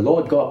says, the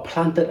Lord God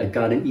planted a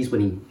garden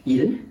eastward in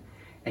Eden,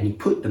 and He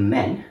put the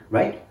man,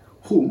 right,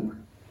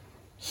 whom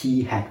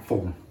he had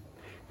formed.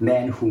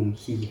 Man whom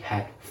he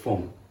had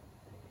formed.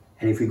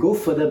 And if we go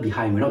further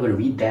behind, we're not going to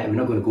read that, we're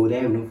not going to go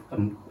there,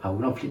 we're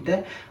not flip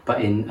there.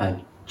 But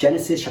in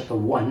Genesis chapter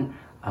 1,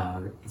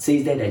 it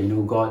says there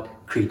that God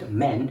created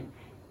man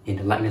in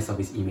the likeness of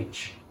his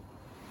image.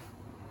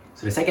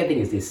 So the second thing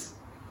is this: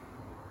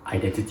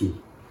 identity.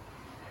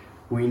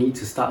 We need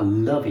to start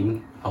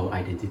loving our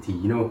identity.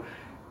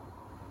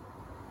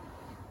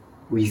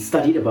 We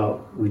read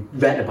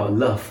about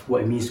love,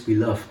 what it means to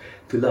love.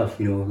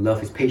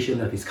 Love is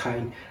patient, love is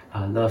kind,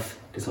 love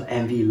does not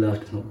envy, love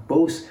does not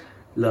boast,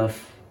 love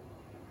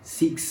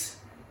does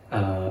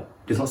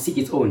not seek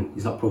its own,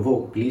 is not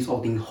provoked, believes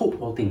all things, hopes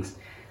all things.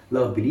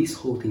 Love believes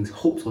all things,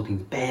 hopes all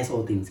things, bears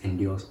all things,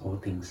 endures all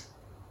things.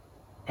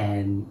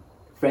 And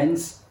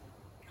friends,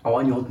 I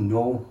want you all to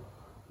know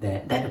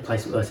that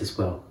applies to us as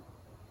well.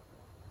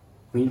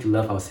 We need to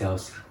love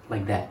ourselves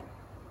like that.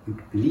 We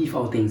believe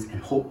all things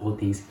and hope all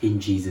things in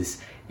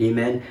Jesus.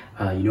 Amen.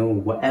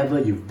 Whatever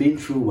you've been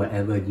through,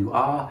 whatever you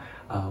are,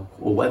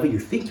 or whatever you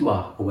think you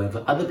are, or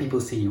whatever other people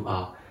say you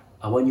are,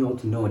 I want you all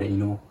to know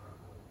that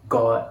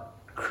God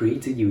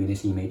created you in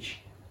His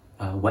image.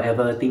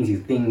 Whatever things you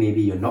think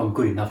maybe you're not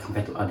good enough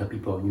compared to other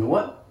people, you know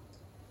what?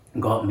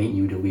 God made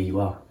you the way you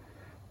are.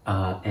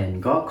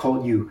 And God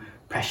called you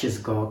precious.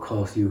 God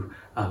calls you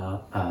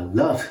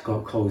loved.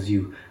 God calls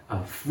you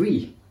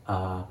free.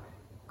 God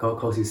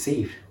calls you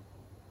saved.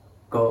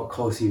 God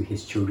calls you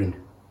His children.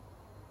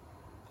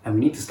 And we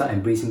need to start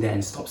embracing that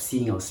and stop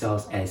seeing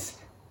ourselves as,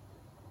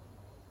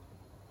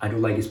 I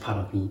don't like this part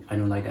of me, I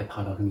don't like that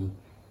part of me.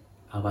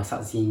 But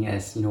start seeing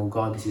as,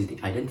 God, this is the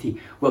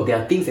identity. Well, there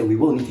are things that we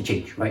will need to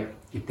change, right?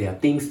 If there are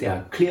things that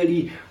are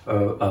clearly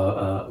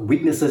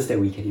weaknesses that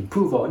we can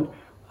improve on,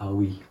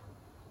 of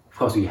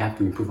course we have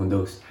to improve on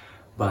those.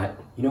 But,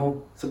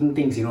 certain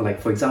things,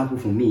 like for example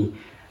for me,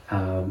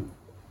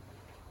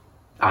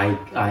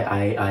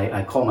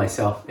 I call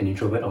myself an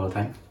introvert all the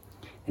time,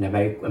 and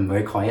I'm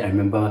very quiet. I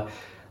remember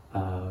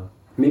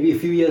maybe a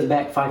few years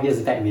back, 5 years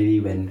back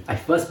maybe, when I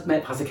first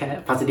met Pastor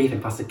Dave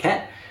and Pastor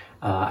Kat.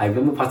 I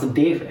remember Pastor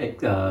Dave,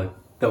 the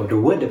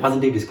word that Pastor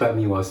Dave described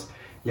me was,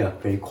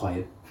 very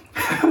quiet.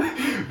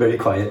 Very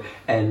quiet.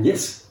 And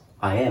yes,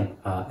 I am,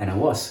 and I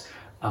was.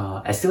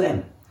 I still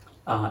am.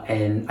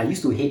 And I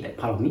used to hate that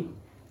part of me,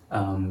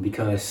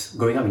 because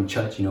growing up in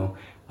church, it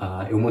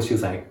almost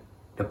feels like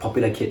the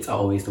popular kids are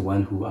always the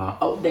one who are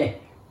out there,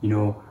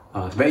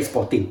 very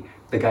sporting.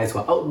 The guys who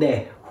are out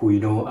there who,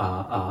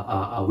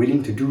 are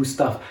willing to do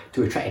stuff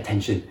to attract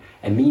attention.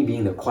 And me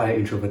being the quiet,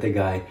 introverted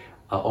guy,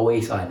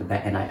 always at the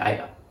back. And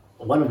I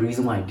one of the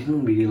reasons why I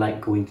didn't really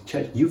like going to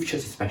church, youth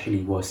church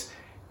especially, was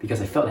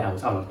because I felt that I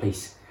was out of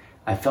place.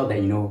 I felt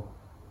that,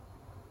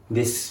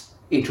 this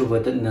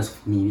introvertedness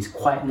of me, this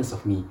quietness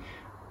of me,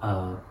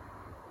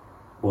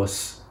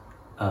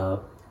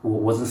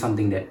 wasn't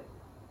something that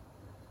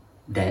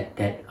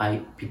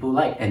people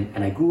like,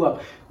 and I grew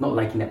up not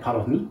liking that part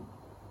of me.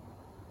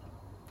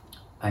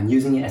 I'm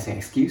using it as an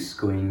excuse,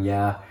 going,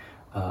 I'm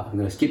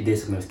gonna skip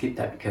this, I'm gonna skip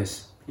that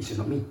because it's just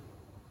not me.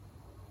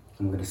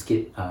 I'm gonna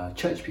skip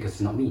church because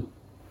it's not me.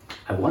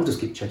 I want to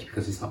skip church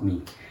because it's not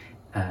me.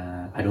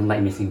 I don't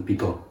like missing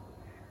people.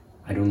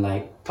 I don't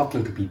like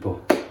talking to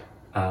people.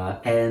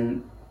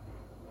 And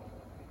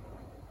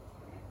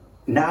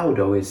now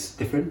though it's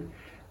different.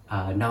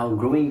 Now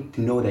growing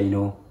to know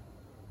that,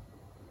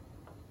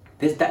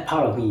 that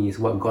part of me is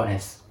what God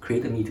has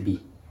created me to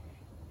be.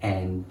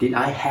 And did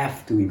I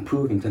have to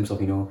improve in terms of,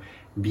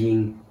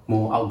 being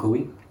more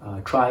outgoing,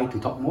 try to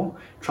talk more,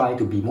 try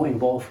to be more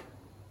involved?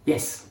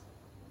 Yes.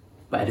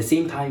 But at the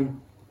same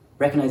time,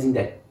 recognizing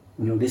that,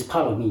 this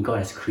part of me God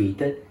has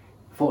created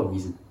for a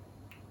reason.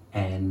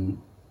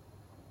 And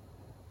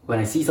when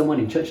I see someone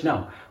in church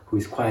now who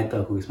is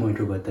quieter, who is more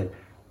introverted,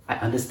 I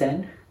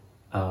understand.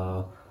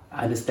 I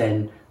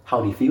understand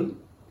how they feel.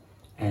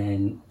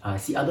 And I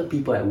see other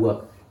people at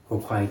work who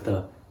are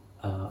quieter.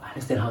 I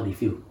understand how they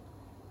feel.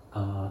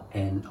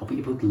 And I'll be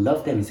able to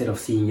love them instead of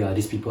seeing,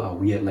 these people are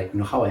weird, like,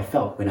 how I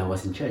felt when I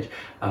was in church.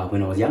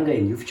 When I was younger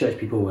in youth church,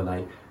 people were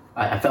like,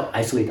 I felt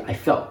isolated.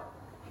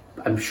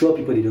 I'm sure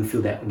people didn't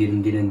feel that,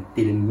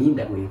 didn't mean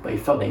that way, but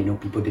it felt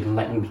that, people didn't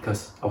like me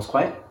because I was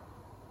quiet.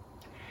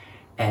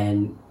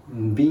 And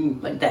being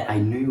like that, I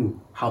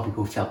knew how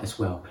people felt as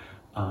well.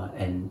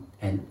 And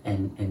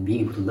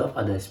being able to love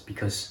others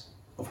because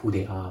of who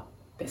they are,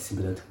 that's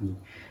similar to me.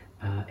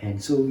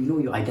 And so,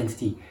 your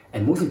identity,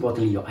 and most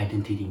importantly, your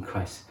identity in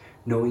Christ.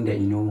 Knowing that,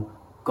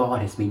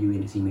 God has made you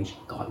in His image,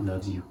 God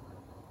loves you.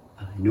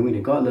 Knowing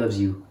that God loves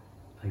you,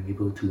 you're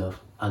able to love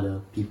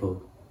other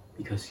people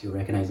because you're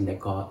recognizing that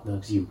God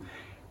loves you.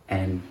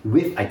 And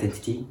with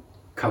identity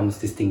comes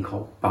this thing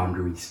called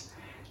boundaries.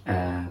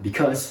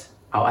 Because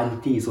our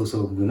identity is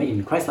also, we're made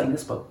in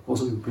Christ-likeness, but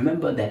also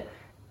remember that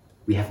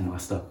we have a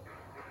master,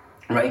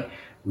 right?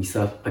 We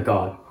serve a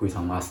God who is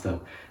our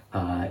master.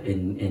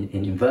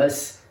 In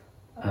verse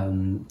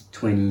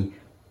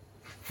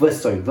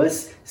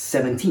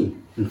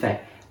 17, in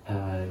fact,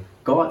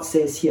 God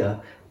says here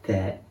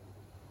that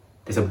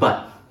there's a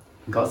but.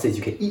 God says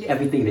you can eat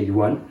everything that you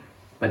want,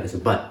 but there's a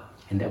but.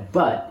 And that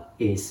but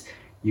is,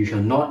 you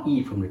shall not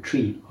eat from the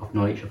tree of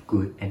knowledge of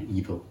good and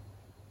evil.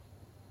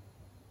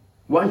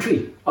 One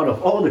tree out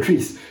of all the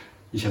trees,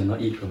 you shall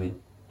not eat from it.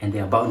 And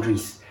there are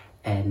boundaries.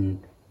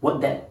 And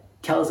what that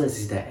tells us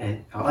is that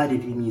our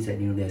identity means that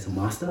there's a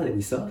master that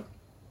we serve,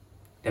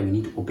 that we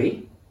need to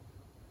obey.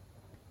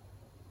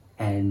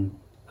 And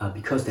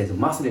because there's a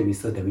master that we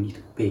serve that we need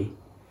to obey,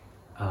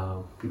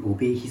 we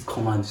obey his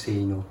command to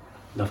say,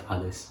 love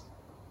others,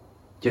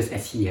 just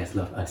as he has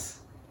loved us.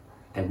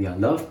 That we are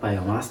loved by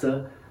our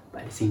master,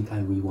 but at the same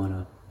time we want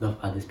to love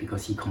others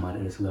because he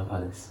commanded us to love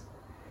others.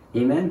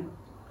 Amen?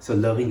 So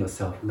loving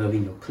yourself,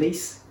 loving your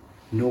place,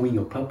 knowing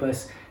your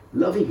purpose,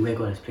 loving where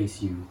God has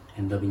placed you,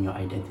 and loving your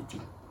identity.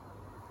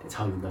 That's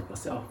how you love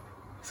yourself,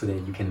 so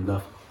that you can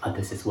love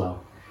others as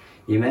well.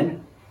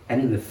 Amen?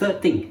 And then the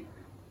third thing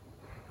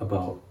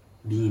about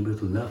being able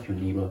to love your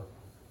neighbor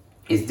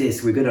is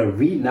this. We're going to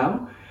read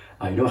now.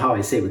 You know how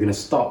I say we're going to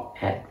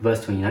stop at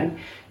verse 29.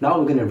 Now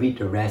we're going to read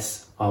the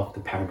rest of the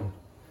parable.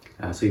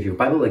 So if your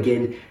Bible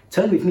again,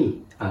 turn with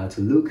me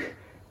to Luke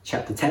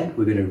chapter 10.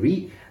 We're going to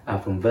read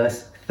from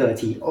verse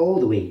 30 all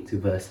the way to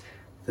verse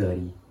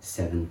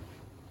 37.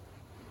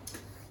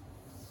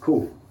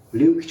 Cool.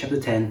 Luke chapter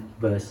 10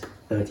 verse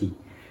 30.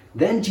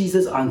 Then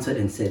Jesus answered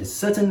and said, a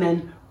certain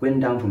man went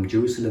down from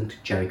Jerusalem to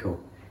Jericho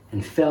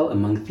and fell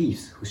among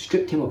thieves, who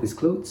stripped him of his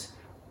clothes,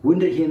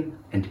 wounded him,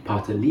 and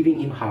departed, leaving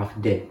him half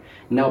dead.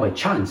 Now by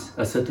chance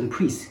a certain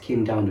priest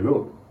came down the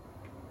road,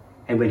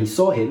 and when he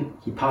saw him,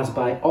 he passed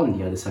by on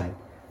the other side.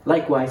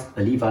 Likewise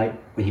a Levite,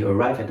 when he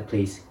arrived at the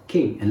place,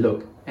 came and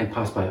looked, and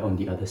passed by on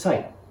the other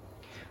side.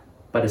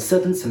 But a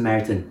certain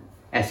Samaritan,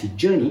 as he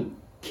journeyed,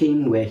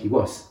 came where he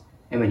was,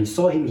 and when he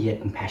saw him, he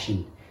had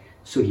compassion.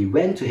 So he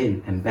went to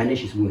him and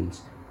bandaged his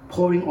wounds,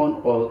 pouring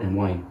on oil and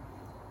wine,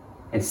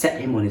 and set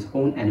him on his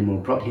own animal,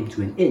 brought him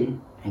to an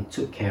inn, and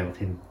took care of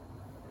him.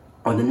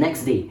 On the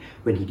next day,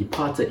 when he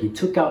departed, he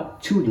took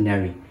out 2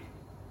 denarii,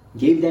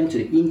 gave them to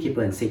the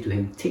innkeeper, and said to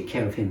him, take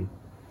care of him,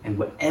 and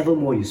whatever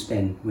more you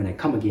spend, when I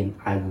come again,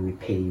 I will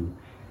repay you.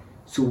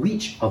 So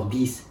which of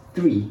these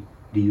 3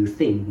 do you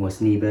think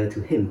was neighbor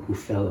to him who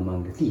fell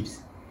among the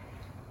thieves?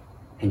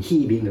 And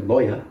he, being the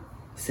lawyer,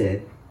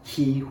 said,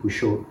 he who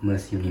showed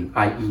mercy on him,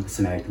 i.e. the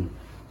Samaritan.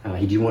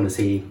 He didn't want to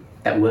say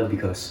that word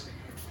because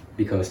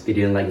they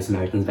didn't like the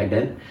Samaritans back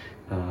then.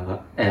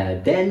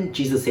 Then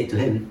Jesus said to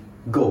him,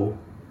 go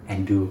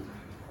and do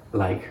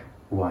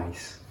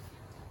likewise.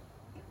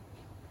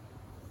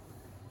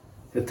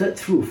 The third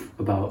truth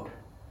about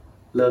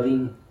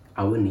loving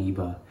our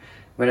neighbor.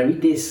 When I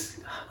read this,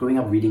 growing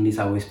up reading this,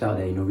 I always felt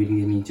that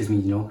reading this just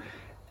means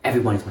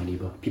everyone is my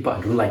neighbor. People I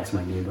don't like is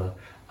my neighbor.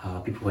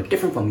 People who are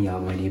different from me are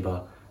my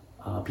neighbor.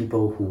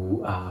 People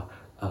who are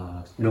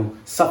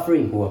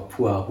suffering,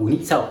 who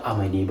needs help are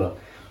my neighbor.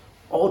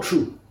 All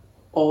true,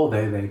 all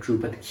very, very true.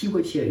 But the key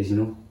word here is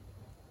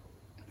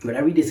when I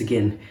read this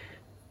again,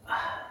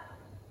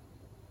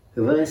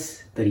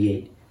 verse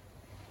 38,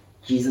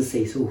 Jesus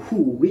says, so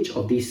which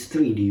of these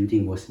 3 do you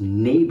think was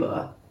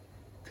neighbor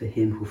to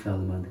him who fell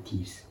among the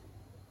thieves?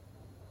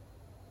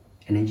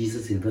 And then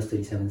Jesus in verse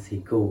 37 says,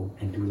 go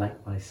and do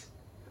likewise.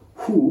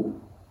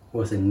 Who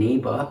was a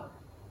neighbor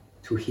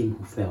to him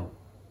who fell?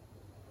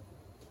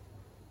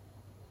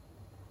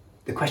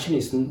 The question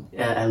is,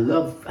 I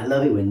love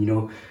it when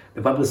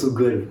the Bible is so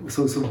good,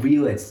 so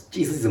real.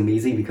 Jesus is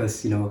amazing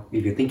because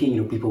if you're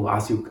thinking people will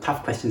ask you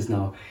tough questions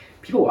now.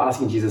 People were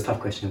asking Jesus tough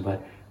questions,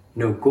 but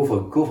go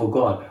for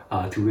God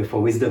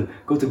for wisdom.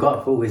 Go to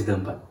God for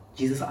wisdom. But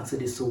Jesus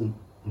answered this so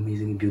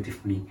amazingly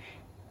beautifully.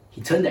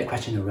 He turned that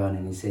question around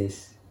and he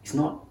says, it's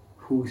not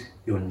who's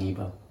your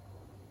neighbor.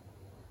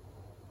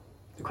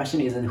 The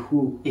question isn't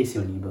who is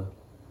your neighbor.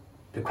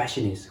 The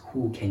question is,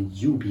 who can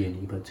you be a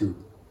neighbor to?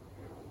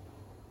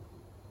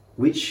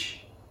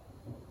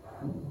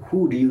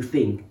 Who do you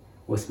think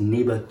was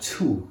neighbor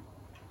to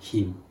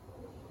him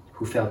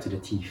who fell to the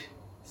thieves?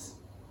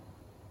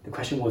 The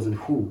question wasn't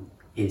who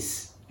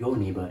is your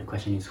neighbor. The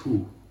question is,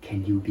 who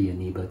can you be a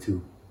neighbor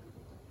to?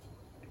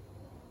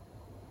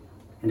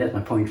 And that's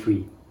my point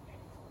 3.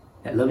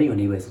 That loving your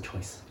neighbor is a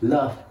choice.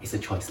 Love is a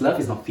choice. Love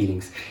is not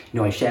feelings.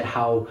 I shared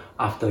how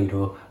after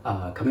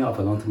coming out of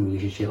a long-term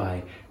relationship,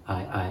 I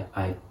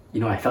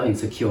felt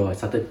insecure. I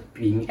started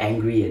being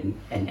angry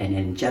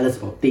and jealous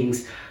about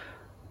things.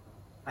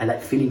 I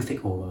let feelings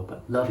take over,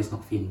 but love is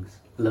not feelings.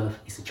 Love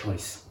is a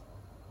choice.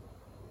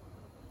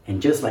 And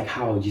just like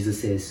how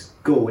Jesus says,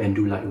 go and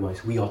do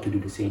likewise, we ought to do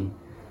the same.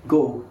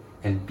 Go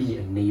and be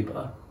a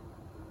neighbor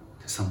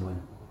to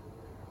someone.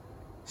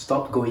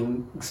 Stop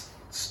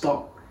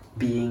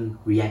being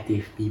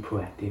reactive, be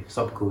proactive.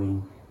 Stop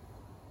going,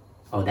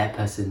 oh, that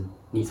person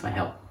needs my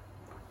help.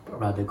 But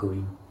rather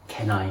going,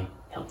 can I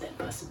help that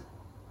person?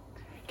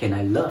 Can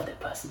I love that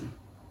person?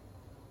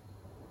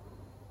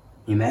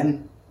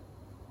 Amen?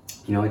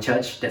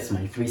 Church, that's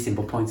my 3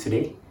 simple points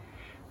today.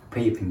 I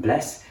pray you've been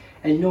blessed.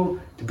 And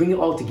to bring it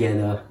all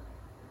together,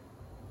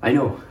 I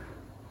know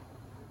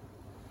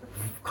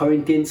 1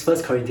 Corinthians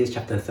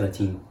chapter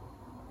 13,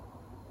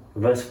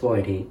 verse 4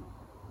 and 8,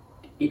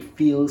 it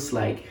feels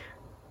like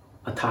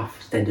a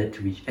tough standard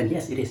to reach. And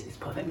yes, it is. It's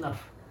perfect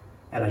love.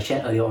 And I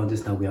shared earlier on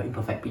just now, we are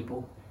imperfect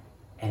people.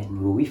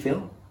 And will we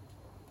fail?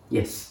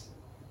 Yes.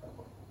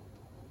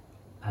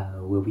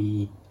 Will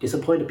we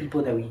disappoint the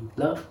people that we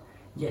love?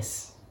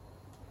 Yes.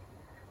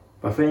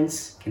 But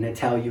friends, can I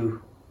tell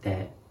you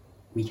that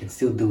we can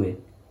still do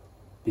it?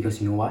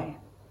 Because you know why?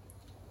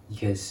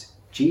 Because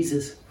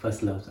Jesus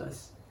first loved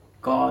us.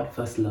 God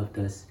first loved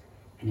us.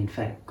 And in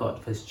fact,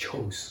 God first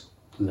chose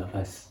to love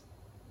us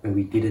when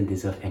we didn't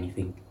deserve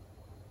anything.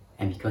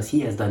 And because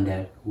He has done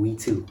that, we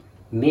too,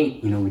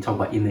 made, we talk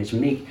about image,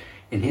 make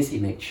in His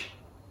image,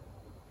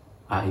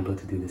 are able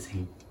to do the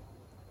same.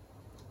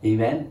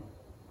 Amen?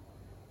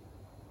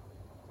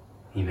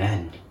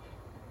 Amen.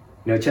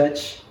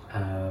 Church,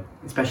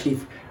 especially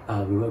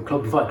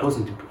before I close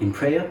in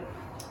prayer,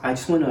 I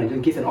just want to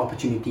give an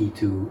opportunity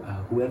to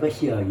whoever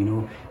here,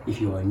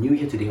 if you are new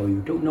here today or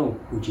you don't know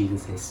who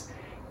Jesus is,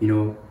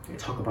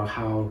 talk about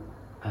how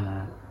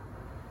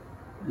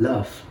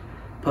love,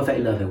 perfect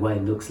love and what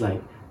it looks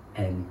like,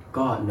 and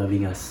God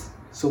loving us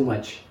so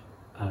much.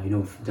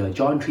 The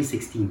John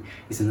 3:16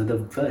 is another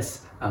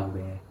verse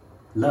where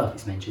love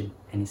is mentioned,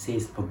 and it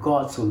says, "For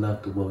God so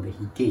loved the world that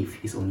He gave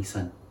His only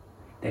Son,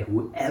 that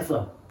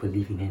whoever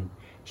believes in Him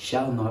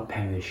shall not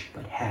perish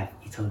but have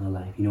eternal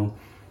life."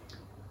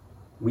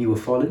 We were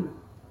fallen,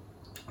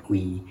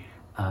 we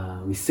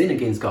sinned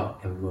against God,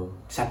 and we were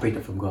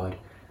separated from God.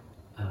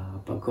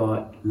 But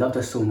God loved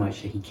us so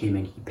much that He came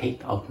and He paid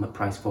the ultimate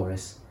price for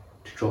us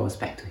to draw us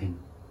back to Him.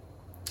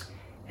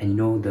 And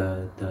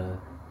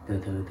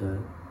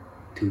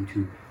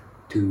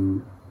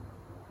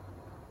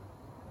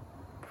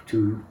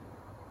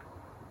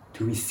to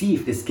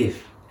receive this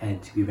gift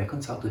and to be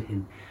reconciled to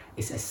Him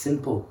is as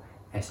simple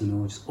as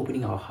just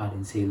opening our heart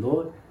and say,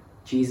 "Lord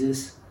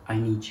Jesus, I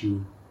need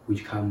You. Would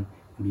You come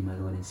and be my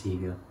Lord and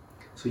Savior?"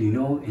 So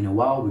in a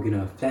while we're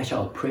gonna flash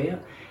out a prayer,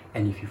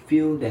 and if you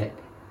feel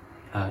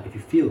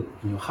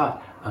in your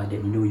heart that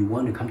you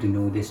want to come to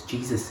know this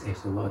Jesus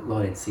as the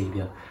Lord and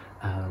Savior,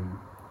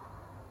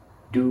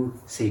 do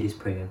say this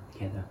prayer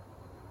together.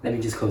 Let me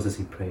just close this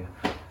in prayer.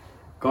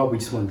 God, we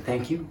just want to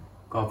thank You,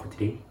 God, for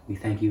today. We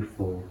thank You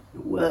for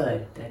the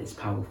word that is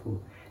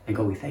powerful. And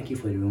God, we thank You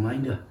for the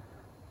reminder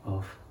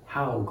of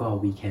how,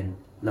 God, we can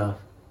love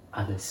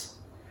others.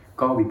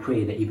 God, we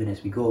pray that even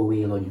as we go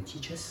away, Lord, You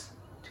teach us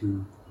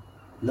to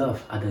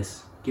love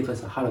others. Give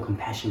us a heart of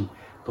compassion.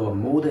 Lord,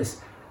 mold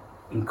us.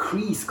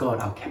 Increase, God,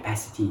 our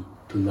capacity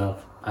to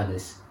love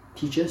others.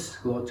 Teach us,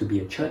 Lord, to be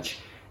a church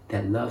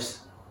that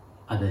loves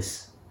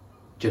others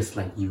just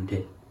like You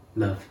did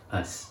love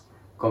us.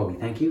 God, we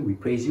thank You. We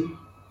praise You.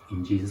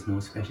 In Jesus'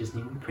 most precious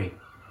name we pray.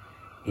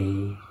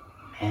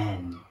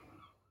 Amen.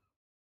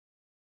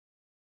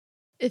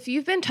 If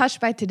you've been touched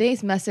by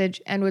today's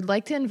message and would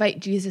like to invite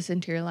Jesus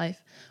into your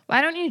life,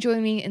 why don't you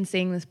join me in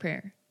saying this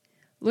prayer?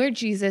 Lord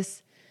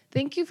Jesus,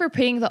 thank You for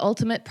paying the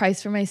ultimate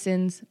price for my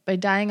sins by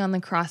dying on the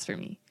cross for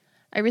me.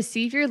 I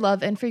receive Your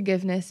love and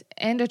forgiveness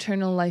and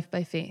eternal life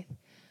by faith.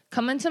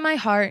 Come into my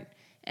heart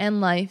and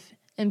life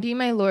and be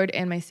my Lord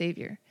and my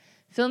Savior.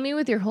 Fill me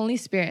with Your Holy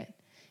Spirit.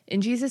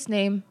 In Jesus'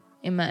 name,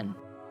 amen.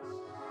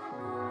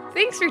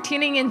 Thanks for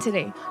tuning in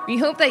today. We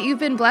hope that you've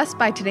been blessed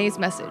by today's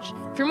message.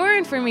 For more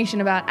information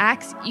about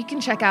Acts, you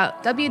can check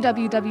out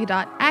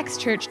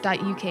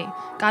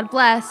www.actschurch.uk. God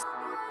bless.